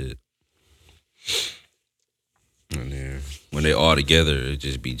way and shit. And then when they all together, it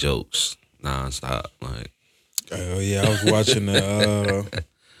just be jokes nonstop. Like, Oh yeah, I was watching the.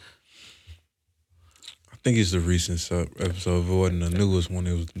 I think it's the recent episode. If it wasn't the newest one,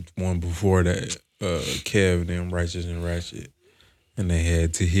 it was the one before that. Kev, them Righteous and Ratchet, and they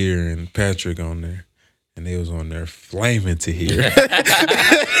had Tahir and Patrick on there, and they was on there flaming Tahir.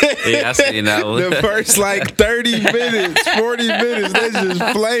 yeah, I seen that one. The first like 30 minutes, 40 minutes, they just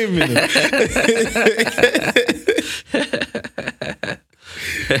flaming him.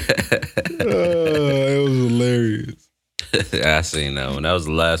 It was hilarious. I seen that one. That was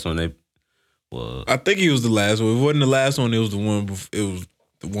the last one they. Well, I think he was the last one. If it wasn't the last one, it was the one. It was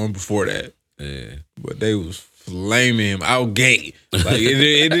the one before that. yeah. But they was flaming him out gate. Like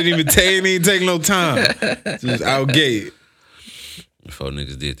it didn't even take no time. Just out gate. Before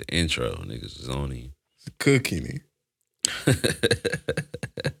niggas did the intro, niggas was on him. Cooking him.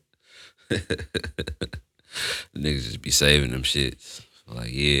 Niggas just be saving them shits. Like,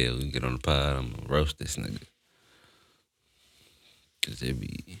 yeah, we can get on the pod. I'm gonna roast this nigga. Cause they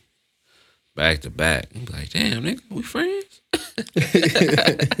be back to back. You be like, damn, nigga, we friends?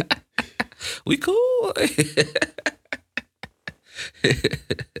 We cool?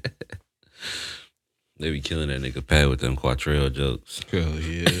 They be killing that them Quattrell jokes. Hell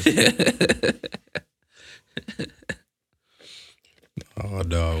yeah. Oh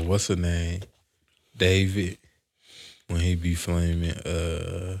dog, what's her name? David. When he be flaming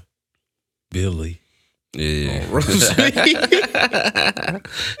Billy. Yeah.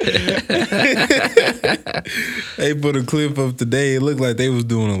 They put a clip up today. It looked like they was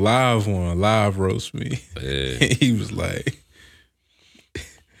doing a live roast me. Yeah. He was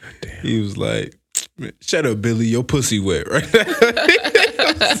like, shut up, Billy, your pussy wet, right?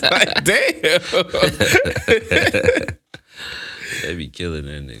 I was like, damn. They be killing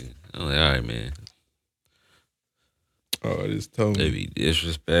that nigga. I'm like, all right, man. Oh, this told They me. be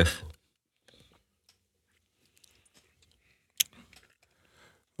disrespectful.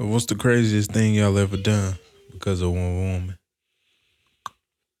 What's the craziest thing y'all ever done because of one woman?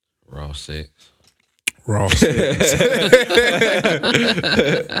 Raw sex. Raw sex.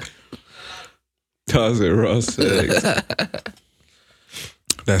 Toss it raw sex.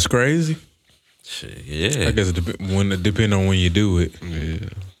 That's crazy. Shit, yeah. I guess it depend on when you do it. Yeah.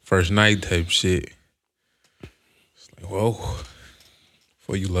 First night type shit. It's like, whoa.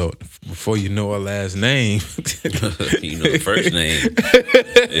 Before you know our last name. You know the first name.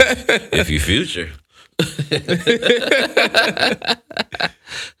 if you future.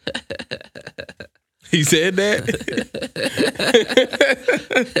 He said that?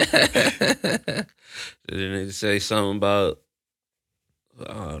 Didn't they say something about,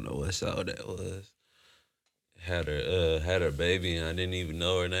 I don't know what song that was. Had her baby and I didn't even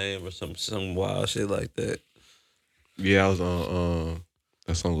know her name or some wild shit like that. Yeah, I was on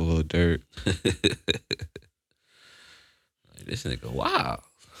that song with Lil Durk. Like, this nigga wild.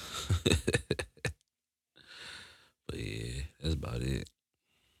 But yeah, that's about it.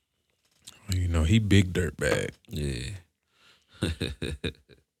 You know, he big dirt bag. Yeah.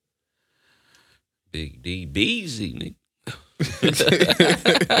 Big D Beezy, nigga.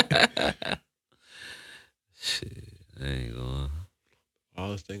 Shit, I ain't going.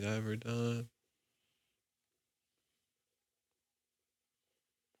 Wildest thing I ever done.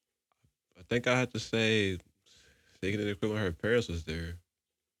 I think I had to say sneaking in the crib when her parents was there.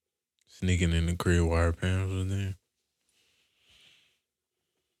 Sneaking in the crib while her parents was there.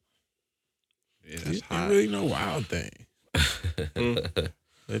 Yeah, that's It hot. really no wild thing. Like,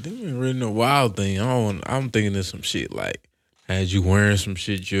 there ain't really no wild thing. I'm thinking of some shit like, had you wearing some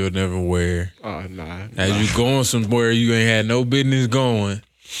shit you'll never wear. Oh, nah. Had you going somewhere you ain't had no business going.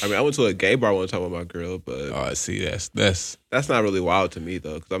 I mean, I went to a gay bar one time with my girl, but Oh, I see. That's that's not really wild to me,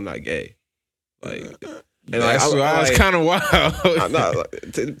 though, because I'm not gay. Like, and that's like, why it's like, kind of wild. I'm not, like,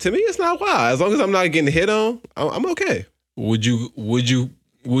 to me, it's not wild. As long as I'm not getting hit on, I'm okay. Would you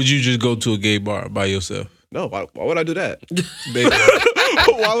just go to a gay bar by yourself? No, why would I do that?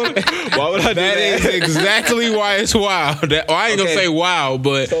 why would I do that? That is exactly why it's wild. I ain't gonna Okay. say wow,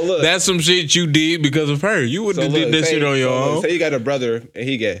 but So look. that's some shit you did because of her. You wouldn't have did that shit on your own. Say you got a brother and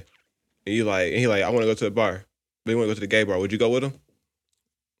he gay, and he like, I want to go to the bar, but you want to go to the gay bar. Would you go with him?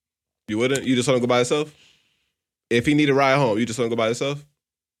 You wouldn't. You just want to go by yourself. If he need a ride home, you just want to go by yourself.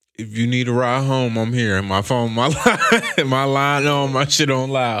 If you need a ride home, I'm here. My phone, my line, my line on, my shit on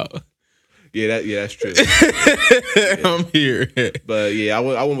loud. Yeah, that's true. I'm here. But yeah, I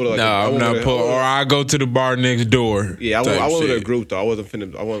went with like. No, I'm not pulling. Or I go to the bar next door. Yeah, I type went with a shit. group though. I wasn't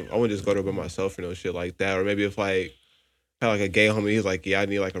finna. I wouldn't just go there by myself or no shit like that. Or maybe if like had like a gay homie, he's like, yeah, I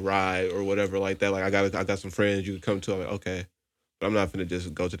need like a ride or whatever like that. Like I got some friends you could come to. I'm like, okay, but I'm not finna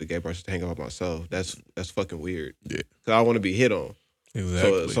just go to the gay bar just to hang out by myself. That's fucking weird. Yeah. Cause I want to be hit on.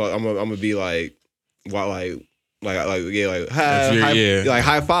 Exactly. So I'm gonna be like, why like hi, yeah. like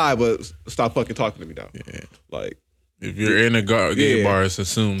high five, but stop fucking talking to me now. Yeah. Like If you're in a gay Yeah. bar, it's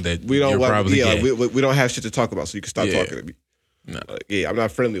assumed that we don't you're probably yeah, gay. like, we don't have shit to talk about, so you can stop Yeah. talking to me. No. Like, yeah, I'm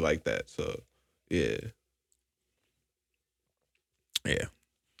not friendly like that. So yeah. Yeah.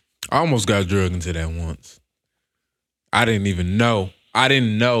 I almost got drugged into that once. I didn't even know.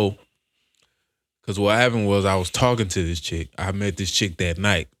 Because what happened was I was talking to this chick. I met this chick that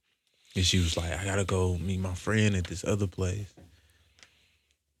night. And she was like, I got to go meet my friend at this other place.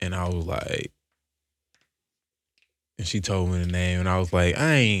 And I was like, and she told me the name. And I was like,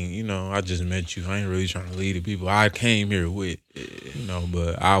 I just met you. I ain't really trying to lead the people I came here with.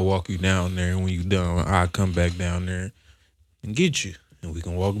 But I'll walk you down there. And when you done, I'll come back down there and get you. And we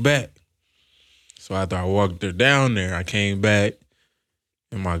can walk back. So after I walked her down there, I came back.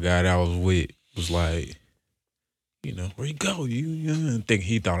 And my guy that I was with was like, where you go? I think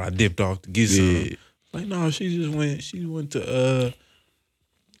he thought I dipped off to get some. Like, no, she went to,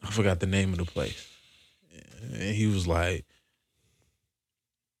 I forgot the name of the place. And he was like,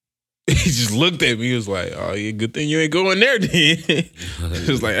 He just looked at me. He was like, "Oh, yeah, good thing you ain't going there." Then he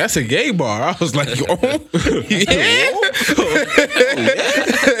was like, "That's a gay bar." I was like, "Oh, yeah."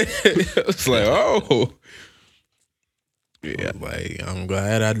 I was like, "Oh, yeah." Like, I'm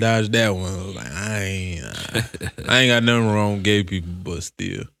glad I dodged that one. I was like, I ain't got nothing wrong with gay people, but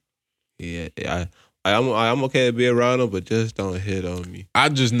still, Yeah, I'm okay to be around them, but just don't hit on me. I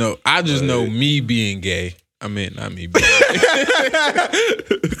just know me being gay. I mean, not me being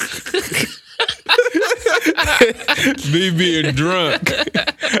me being drunk.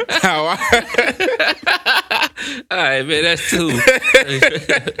 How All right, man, that's 2.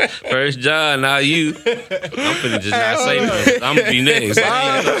 First John, now you. I'm finna just not say nothing. I'm gonna be next.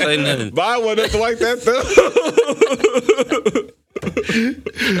 I ain't gonna say nothing. But I wasn't like that though.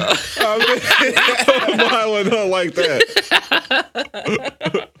 Mine wasn't like that.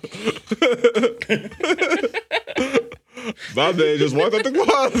 My man just walked out the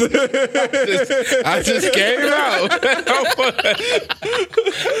closet. I just came out.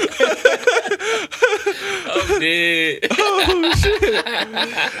 I'm dead. Oh shit!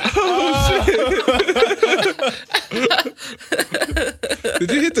 Oh shit! Did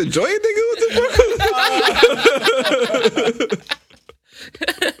you hit the joint, nigga? What the fuck?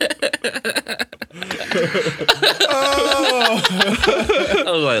 I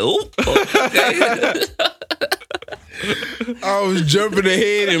was like, "Oop, okay." I was jumping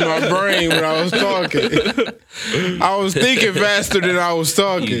ahead in my brain when I was talking. I was thinking faster than I was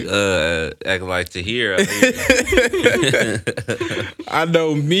talking. Acting like Tahir. I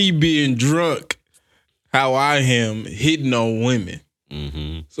know me being drunk, how I am hitting on women.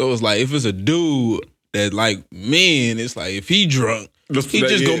 Mm-hmm. So it's like if it's a dude that like men, it's like if he drunk, he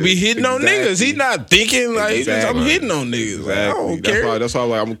just gonna be hitting on niggas. He not thinking like I'm hitting on niggas. Like, I don't care. That's why I'm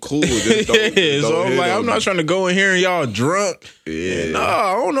like I'm cool with this. So I'm like I'm not trying to go in here and y'all drunk. Yeah. No,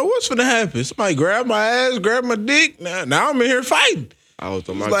 I don't know what's gonna happen. Somebody grab my ass, grab my dick. Now I'm in here fighting. I was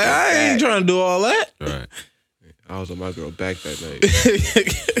on my like I ain't trying to do all that. Right. I was on my girl back that night.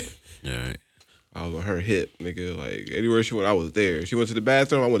 All right. I was on her hip, nigga. Like anywhere she went, I was there. She went to the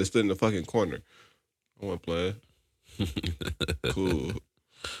bathroom, I would have stood in the fucking corner. I wasn't playing. Cool.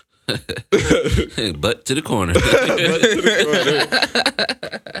 Butt to the corner.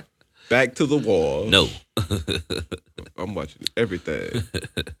 Back to the wall. No. I'm watching everything.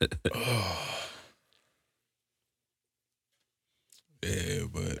 Yeah,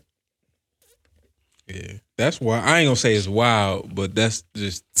 but yeah, that's why I ain't gonna say it's wild, but that's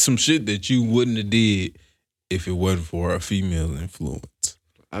just some shit that you wouldn't have did if it wasn't for a female influence.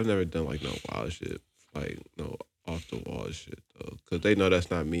 I've never done like no wild shit, like no off the wall shit though, because they know that's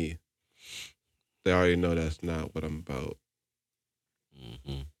not me. They already know that's not what I'm about.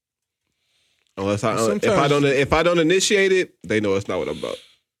 Mm-hmm. Unless if I don't initiate it, they know it's not what I'm about.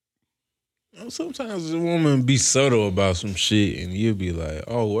 Sometimes a woman be subtle about some shit, and you'll be like,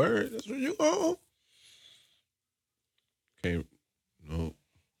 "Oh, word, that's what you on." Can't no.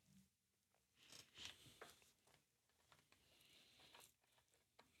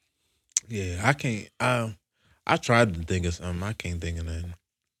 Yeah, I can't. I tried to think of something. I can't think of nothing.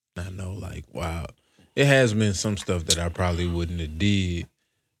 I know, like, wow. It has been some stuff that I probably wouldn't have did,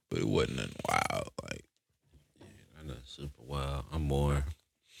 but it wasn't nothing wild. Like, I'm not super wild. I'm more.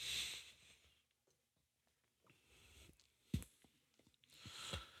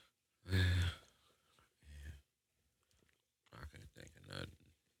 Yeah. I can't think of nothing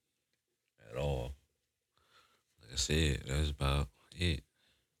at all. Like I said, that's about it.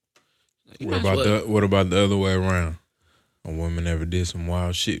 What about the other way around? A woman ever did some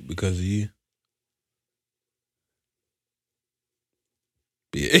wild shit because of you?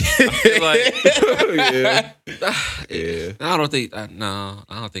 Yeah. I feel like, yeah. I don't think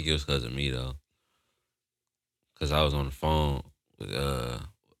it was because of me though. Because I was on the phone with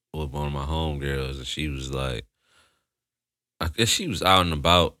one of my homegirls, and she was like, I guess she was out and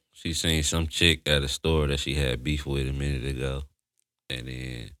about. She seen some chick at a store that she had beef with a minute ago, and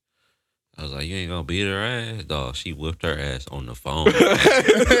then I was like, "You ain't gonna beat her ass, dog." She whipped her ass on the phone.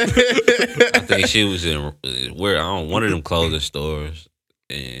 I think she was in one of them clothing stores,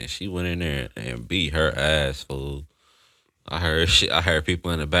 and she went in there and beat her ass, fool. I heard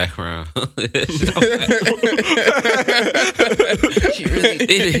people in the background. She really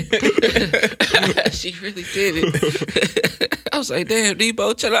did it. She really did it. I was like, damn,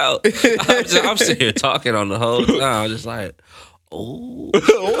 Debo, chill out. I'm sitting here talking on the whole time. I'm just like, Oh. You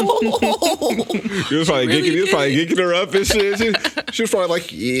was probably geeking her up and shit. She was probably like,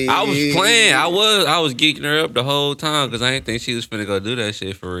 yeah. I was playing. I was geeking her up the whole time because I didn't think she was finna go do that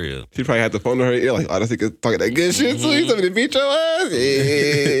shit for real. She probably had the phone to her ear like, oh, this nigga talking that good shit, so he's something to beat your ass.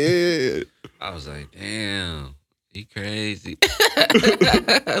 Yeah. I was like, damn, he crazy.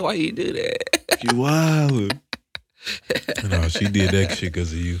 Why you do that? You wild. No, she did that shit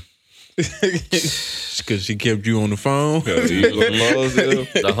because of you. Because she kept you on the phone.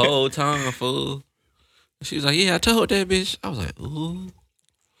 The whole time, fool. She was like, yeah, I told that bitch. I was like, ooh.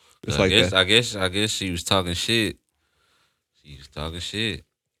 It's So like that. I guess she was talking shit. She was talking shit.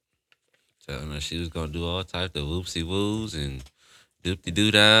 Telling her she was gonna do all types of whoopsie woos and doopty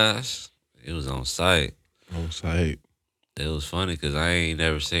doo-dahs. It was on site. On site. It was funny because I ain't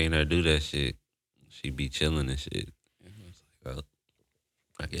never seen her do that shit. She be chilling and shit. I was like, oh,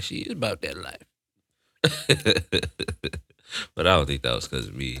 I guess she is about that life. But I don't think that was because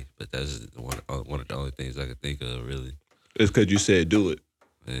of me. But that's one of the only things I could think of, really. It's because you said do it.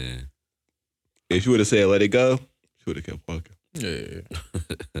 Yeah. If you would have said let it go, she would have kept walking. Yeah.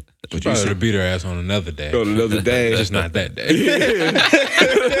 But you Probably said to beat her ass on another day. on another day. Just not that day.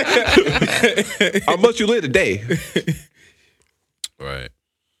 How much you lit today? Right.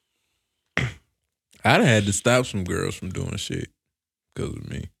 I done had to stop some girls from doing shit because of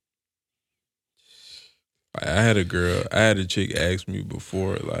me. Like, I had a chick ask me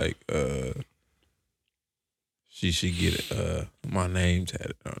before, like, she should get my name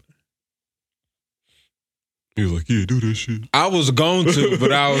tatted on her. He was like, yeah, do that shit. I was going to,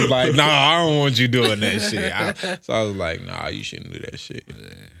 but I was like, nah, I don't want you doing that shit. So I was like, nah, you shouldn't do that shit.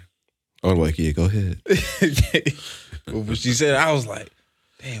 I was like, yeah, go ahead. But when she said, I was like,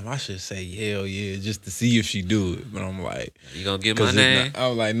 damn, I should say hell yeah, just to see if she do it. But I'm like, You gonna get my name? I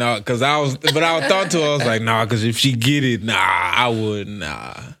was like, no, because I thought to her, I was like, nah, because if she get it, nah, I wouldn't,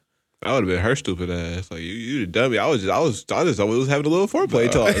 nah. I would have been her stupid ass. Like you the dummy. I just thought we was having a little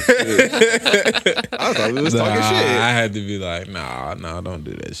foreplay talk. I thought we was talking shit. I had to be like, nah, don't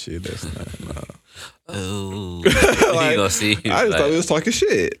do that shit. That's not, nah. Oh, Like, you gonna see? I just thought we was talking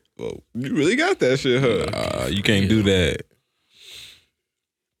shit. Well, you really got that shit, huh? You can't do that.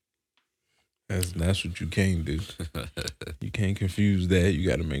 That's what you can't do. You can't confuse that. You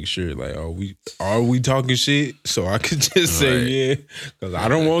got to make sure, like, are we talking shit? So I could just say yeah, because I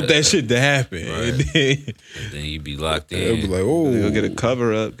don't want that shit to happen. Right. And then you be locked they'll be in. like, oh, Go get a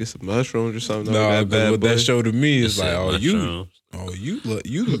cover up, get some mushrooms or something. no, that bad what boy. that showed to me is Said like, you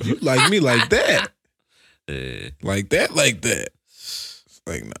like me like that, Yeah. like that. It's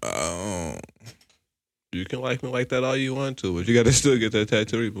like, no. You can like me like that all you want to, but you got to still get that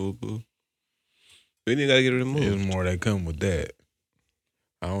tattoo removed, boo. Then you got to get it removed. There's more that come with that.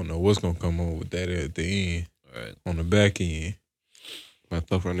 I don't know what's gonna come on with that at the end. Right. On the back end. My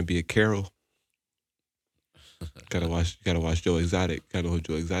thought for him to be a Carol. Gotta watch Joe Exotic. Gotta know who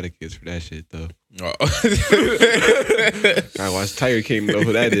Joe Exotic is for that shit though. Oh. Gotta watch Tiger King to know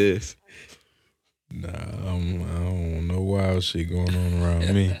who that is. Nah, I don't know wild shit going on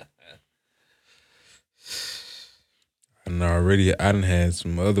around me. I done had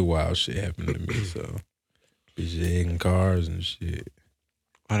some other wild shit happen to me, so bitch egging cars and shit.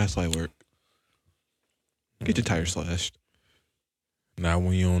 Oh, that's light work. Get your tires slashed. Not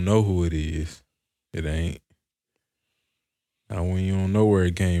when you don't know who it is. It ain't. Not when you don't know where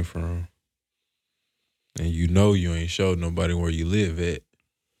it came from. And you know you ain't showed nobody where you live at.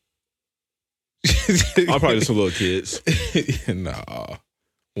 I'm probably just some little kids. Nah.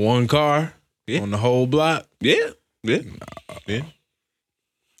 One car Yeah. on the whole block? Yeah. Yeah. Yeah.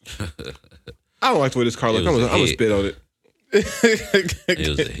 I don't like the way this car looks. I'm gonna spit on it. It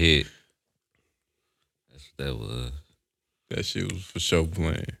was a hit. That's what that was. That shit was for sure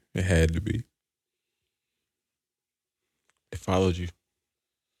playing. It had to be. It followed you.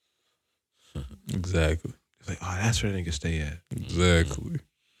 Exactly. It's like, oh, that's where they can stay at. Exactly.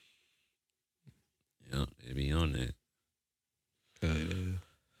 Yep, they be on that. They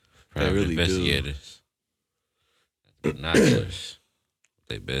Private really do. investigators. Binoculars.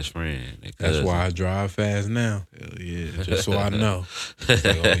 They best friend. They That's cousin. why I drive fast now. Hell yeah. Just so I know. It's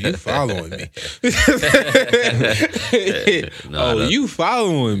like, oh, you following me. You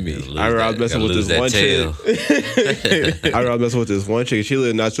following me. I remember I was messing with this one chick. I remember I was messing with this one chick. She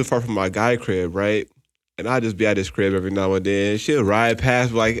lived not too far from my guy crib, right? And I just be at his crib every now and then. She'll ride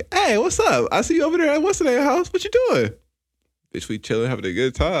past, like, hey, what's up? I see you over there at what's the name house? What you doing? Bitch, we chilling, having a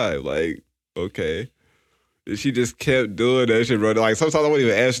good time. Like, okay. And she just kept doing that shit, bro. Like, sometimes I wouldn't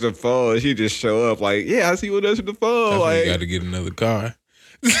even answer the phone. She just show up like, yeah, I see you answer the phone. That's when like, you got to get another car.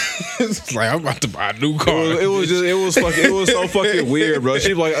 It's like I'm about to buy a new car. It was so fucking weird, bro.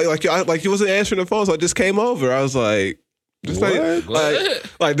 She was like you wasn't answering the phone, so I just came over. I was like, this ain't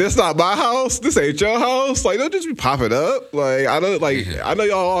like this not my house. This ain't your house. Like don't just be popping up. Like I know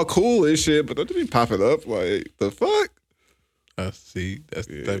y'all all cool and shit, but don't just be popping up. Like the fuck. I see. That's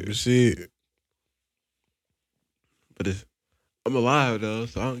the type of shit. But I'm alive though,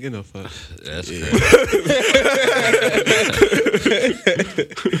 so I don't get no fuck. That's crazy.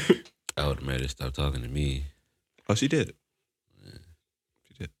 I would have made her stop talking to me. Oh, she did.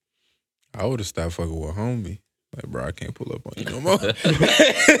 I would have stopped fucking with homie. Like, bro, I can't pull up on you no more.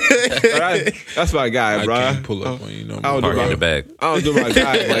 That's my guy, bro. I can't pull up on you no more. I don't in the back. I don't do my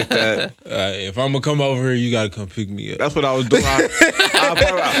guy like that. If I'm gonna come over here, you gotta come pick me up. That's what I was doing. That's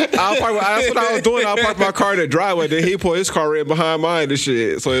what I was doing. I'll park my car in the driveway. Then he put his car in behind mine and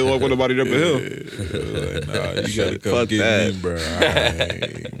shit, so it wasn't nobody there but him. Nah, you gotta come Fuck get that. me, bro.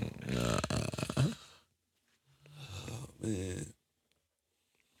 Oh man.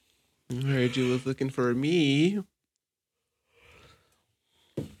 I heard you was looking for me.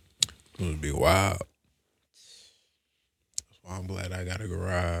 It would be wild. That's why I'm glad I got a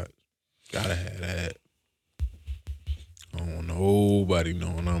garage. Gotta have that. I don't want nobody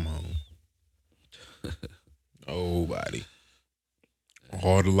knowing I'm home. Nobody.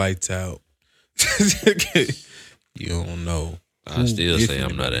 All the lights out. You don't know. I still say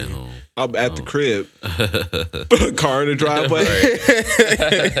I'm not at home. I'm at the crib. Car in the driveway.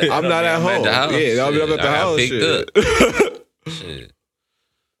 I'm not at home. Yeah, I'm at the house. Shit.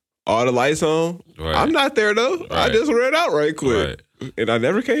 All the lights on. Right. I'm not there though. Right. I just ran out right quick. Right. And I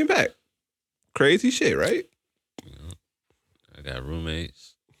never came back. Crazy shit, right? I got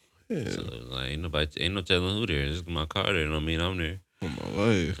roommates. Yeah. So like ain't no telling who there. Just my car there don't mean I'm there. Oh my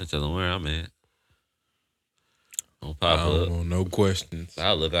life. I tell them where I'm at. Don't I pop don't up. want no questions.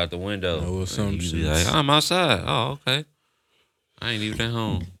 I'll look out the window. No assumptions. You be like, I'm outside. Oh, okay. I ain't even at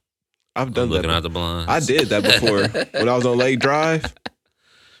home. I've done I'm that. looking out the blinds. I did that before. When I was on Lake Drive.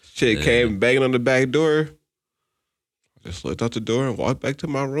 Shit came banging on the back door. I just looked out the door and walked back to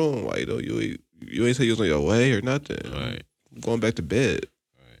my room. Like, you ain't say you was on your way or nothing. Right. I'm going back to bed.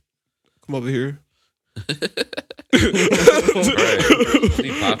 Right. Come over here. Right.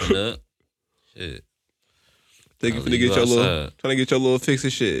 Be popping up. Shit. Think you I'll finna leave get you your little, outside. trying to get your little fix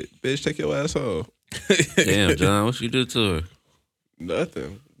and shit. Bitch, take your ass home. Damn, John, what you do to her?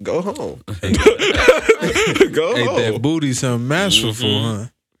 Nothing. Go home. Go Ain't home. that booty something masterful, huh?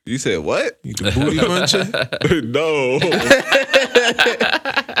 You said what? You the booty muncher? No.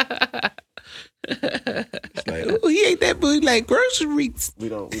 It's like, oh, he ate that booty like groceries. We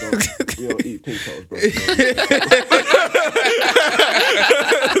don't eat pink toes, bro.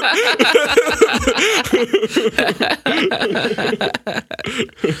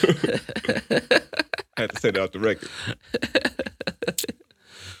 I had to say that off the record.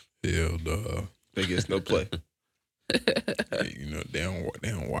 Hell, dog. They get no play. You know, they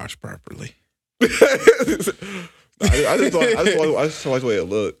don't wash properly. I just like the way it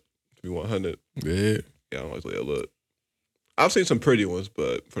looked. To be 100. Yeah. Yeah, I don't like the way it looked. I've seen some pretty ones,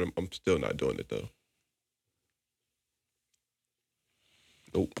 but for them, I'm still not doing it though.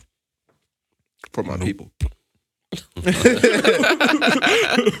 Nope. For my people. For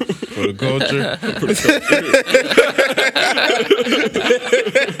the culture.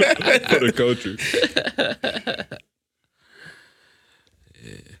 For the culture.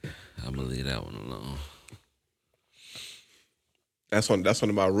 Yeah, I'm gonna leave that one alone. That's one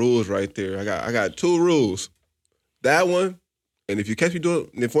of my rules right there. I got 2 rules. That one, and if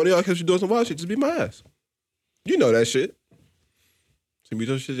one of y'all catch you doing some wild shit, just beat my ass. You know that shit. See me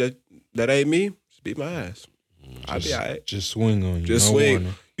doing shit that ain't me, just beat my ass. I'll be all right. Just swing on you. Just no swing.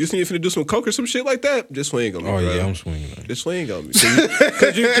 warning. You see me finna do some coke or some shit like that? Just swing on me, Oh, bro. yeah, I'm swinging on you. Just swing on me.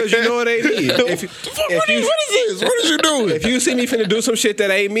 Because you know it ain't me. What is this? What is you doing? If you see me finna do some shit that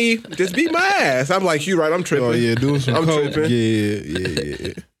ain't me, just beat my ass. I'm like, you right, I'm tripping. Oh, yeah, doing some I'm coke. tripping.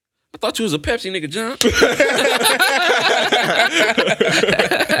 Yeah. I thought you was a Pepsi nigga, John.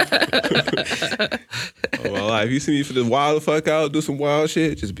 Oh, my life. If you see me finna wild the fuck out, do some wild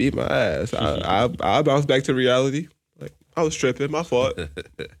shit, just beat my ass. I bounce back to reality. Like, I was tripping, my fault.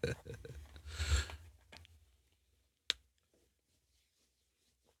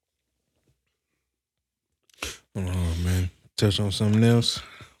 Oh, man. Touch on something else.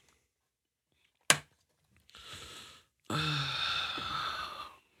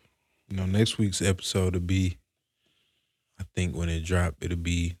 You know, next week's episode will be, I think when it drop, it'll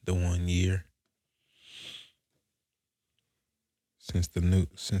be the 1 year since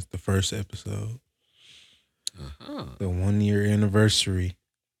the first episode. Uh-huh. The 1 year anniversary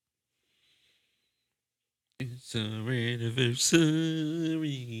It's our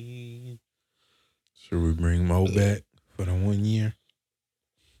anniversary. Should we bring Mo back for the 1 year?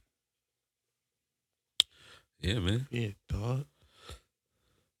 Yeah, man. Yeah, dog.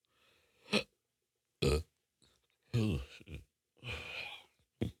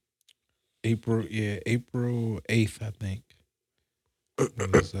 April 8th, I think.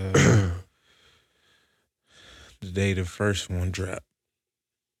 Was, the day the first one dropped.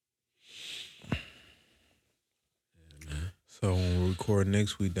 So when we record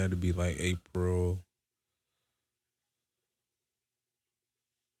next week, that'll be like April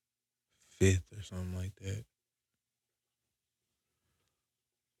 5th or something like that.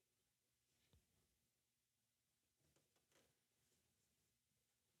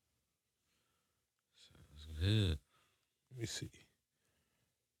 Good. Let me see.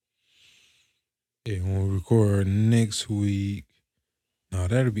 Yeah, when we record next week, no,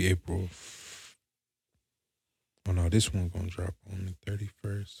 that'll be April. Oh no, this one gonna drop on the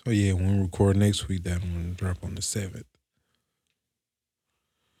 31st. Oh yeah, when we record next week, that one will drop on the 7th.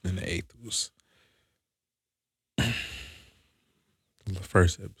 And the 8th was the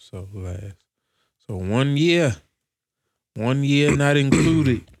first episode last. So 1 year. 1 year not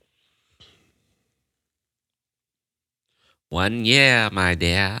included. 1 year, my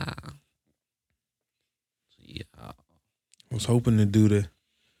dear. Yeah. I was hoping to do the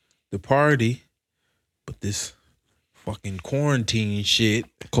party, but this fucking quarantine shit.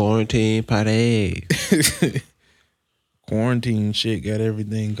 Quarantine party. Quarantine shit got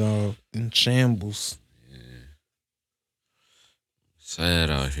everything all in shambles. Yeah. Sad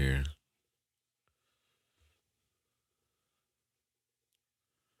out here.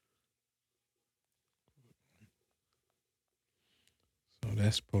 So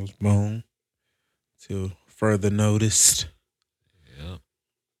that's postponed till further notice. Yep.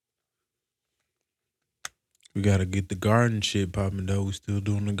 We gotta get the garden shit popping though. We still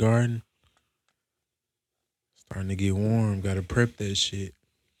doing the garden. Starting to get warm. Gotta prep that shit.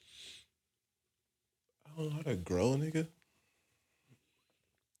 I don't know how to grow, nigga.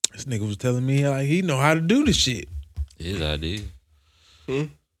 This nigga was telling me like he know how to do the shit. His idea. Huh?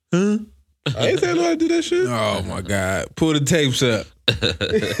 I ain't saying I know how to do that shit. Oh my God. Pull the tapes up.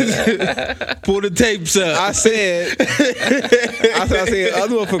 Pull the tapes up. I said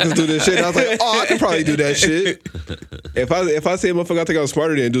other motherfuckers do this shit. And I was like, oh, I could probably do that shit. If I say a motherfucker I think I'm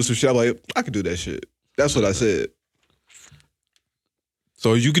smarter than and do some shit, I'm like, I could do that shit. That's what I said.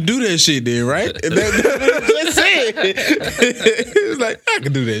 So you can do that shit then, right? And that's what I said. It's like, I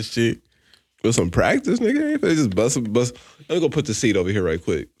can do that shit. With some practice, nigga. If they just bust. Let me go put the seed over here right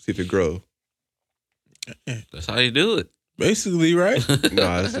quick. See if it grow. That's how you do it. Basically, right?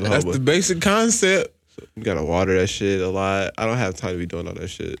 Nah, That's the basic concept. You gotta water that shit a lot. I don't have time to be doing all that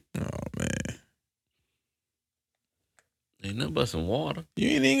shit. Oh, man. Ain't nothing but some water. You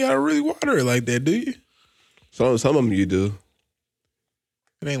ain't even gotta really water it like that, do you? Some of them you do.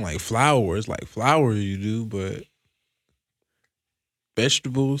 It ain't like flowers. Like flour you do, but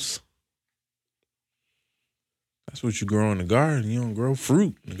vegetables, that's what you grow in the garden. You don't grow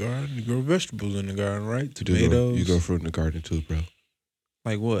fruit in the garden. You grow vegetables in the garden, right? Tomatoes. You grow fruit in the garden too, bro.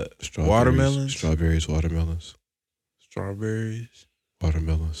 Like what? Watermelons. Watermelons? Watermelons. Strawberries.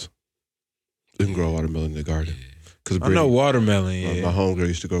 Watermelons. You can grow a watermelon in the garden. Cause I know watermelon, yeah. My homegirl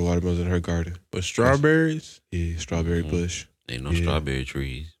used to grow watermelons in her garden. But strawberries? Yeah, strawberry bush. Ain't no strawberry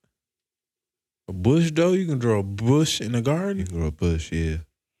trees. A bush, though? You can grow a bush in the garden? You can grow a bush, yeah.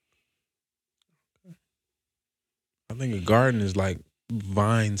 I think a garden is like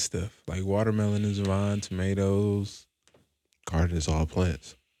vine stuff. Like watermelon is vine, tomatoes. Garden is all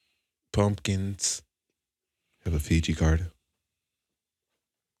plants. Pumpkins. Have a Fiji garden.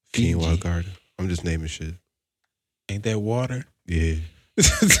 Fiji. Quinoa garden. I'm just naming shit. Ain't that water? Yeah.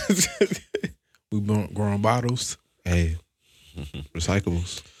 We growing bottles. Hey.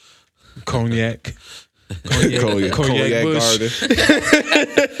 Recyclables. Cognac. Cognac bush. garden.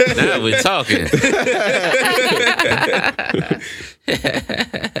 Now we're talking.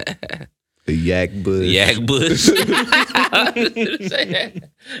 The yak bush. Yak bush.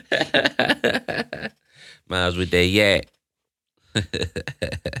 Miles with that yak.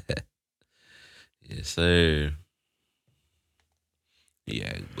 Yes, sir.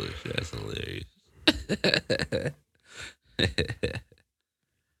 Yak bush. That's hilarious.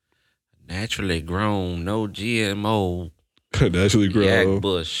 Naturally grown, no GMO. Naturally grown. Yak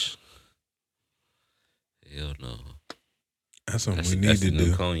bush. Hell no. That's something That's we need the to new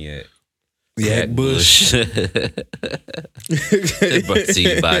do. cognac. Yak bush. Brought to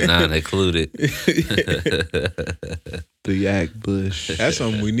you by Not Included. The yak bush. That's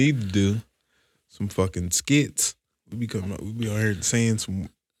something we need to do. some fucking skits. We be on here saying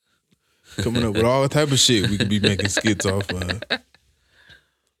coming up with all type of shit we could be making skits off of.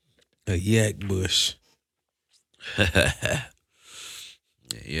 A yak bush.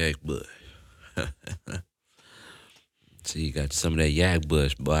 Yak bush. See, you got some of that yak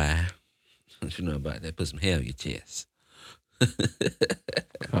bush, boy. What you know about that? Put some hair on your chest. I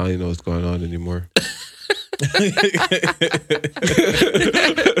don't even know what's going on anymore.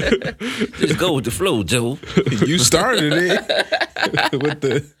 Just go with the flow, Joe. You started it with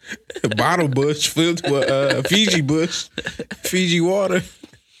the bottle bush filled with Fiji bush, Fiji water.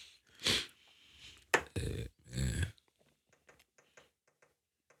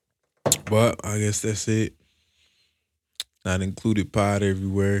 But I guess that's it. Not Included Pod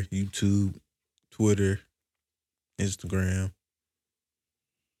everywhere. YouTube, Twitter, Instagram.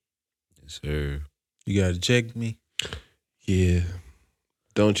 Yes, sir. You gotta check me. Yeah.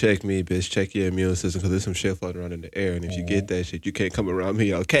 Don't check me, bitch. Check your immune system because there's some shit floating around in the air. And if you get that shit, you can't come around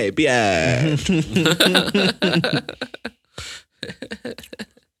me. Okay, bitch.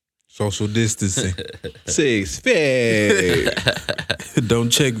 Social distancing. 6 feet. Don't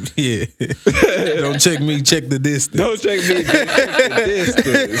check, yeah. Don't check me, check the distance. Don't check me, bitch. Check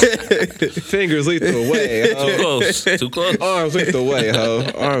the distance. Fingers lethal away. Too close. Too close. Arms lethal away, ho.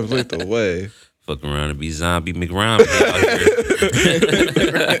 Arms lethal away. Fucking around and be zombie McRhyme out here.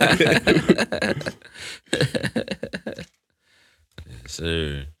 Yes,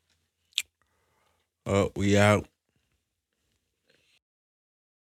 sir. Oh, we out.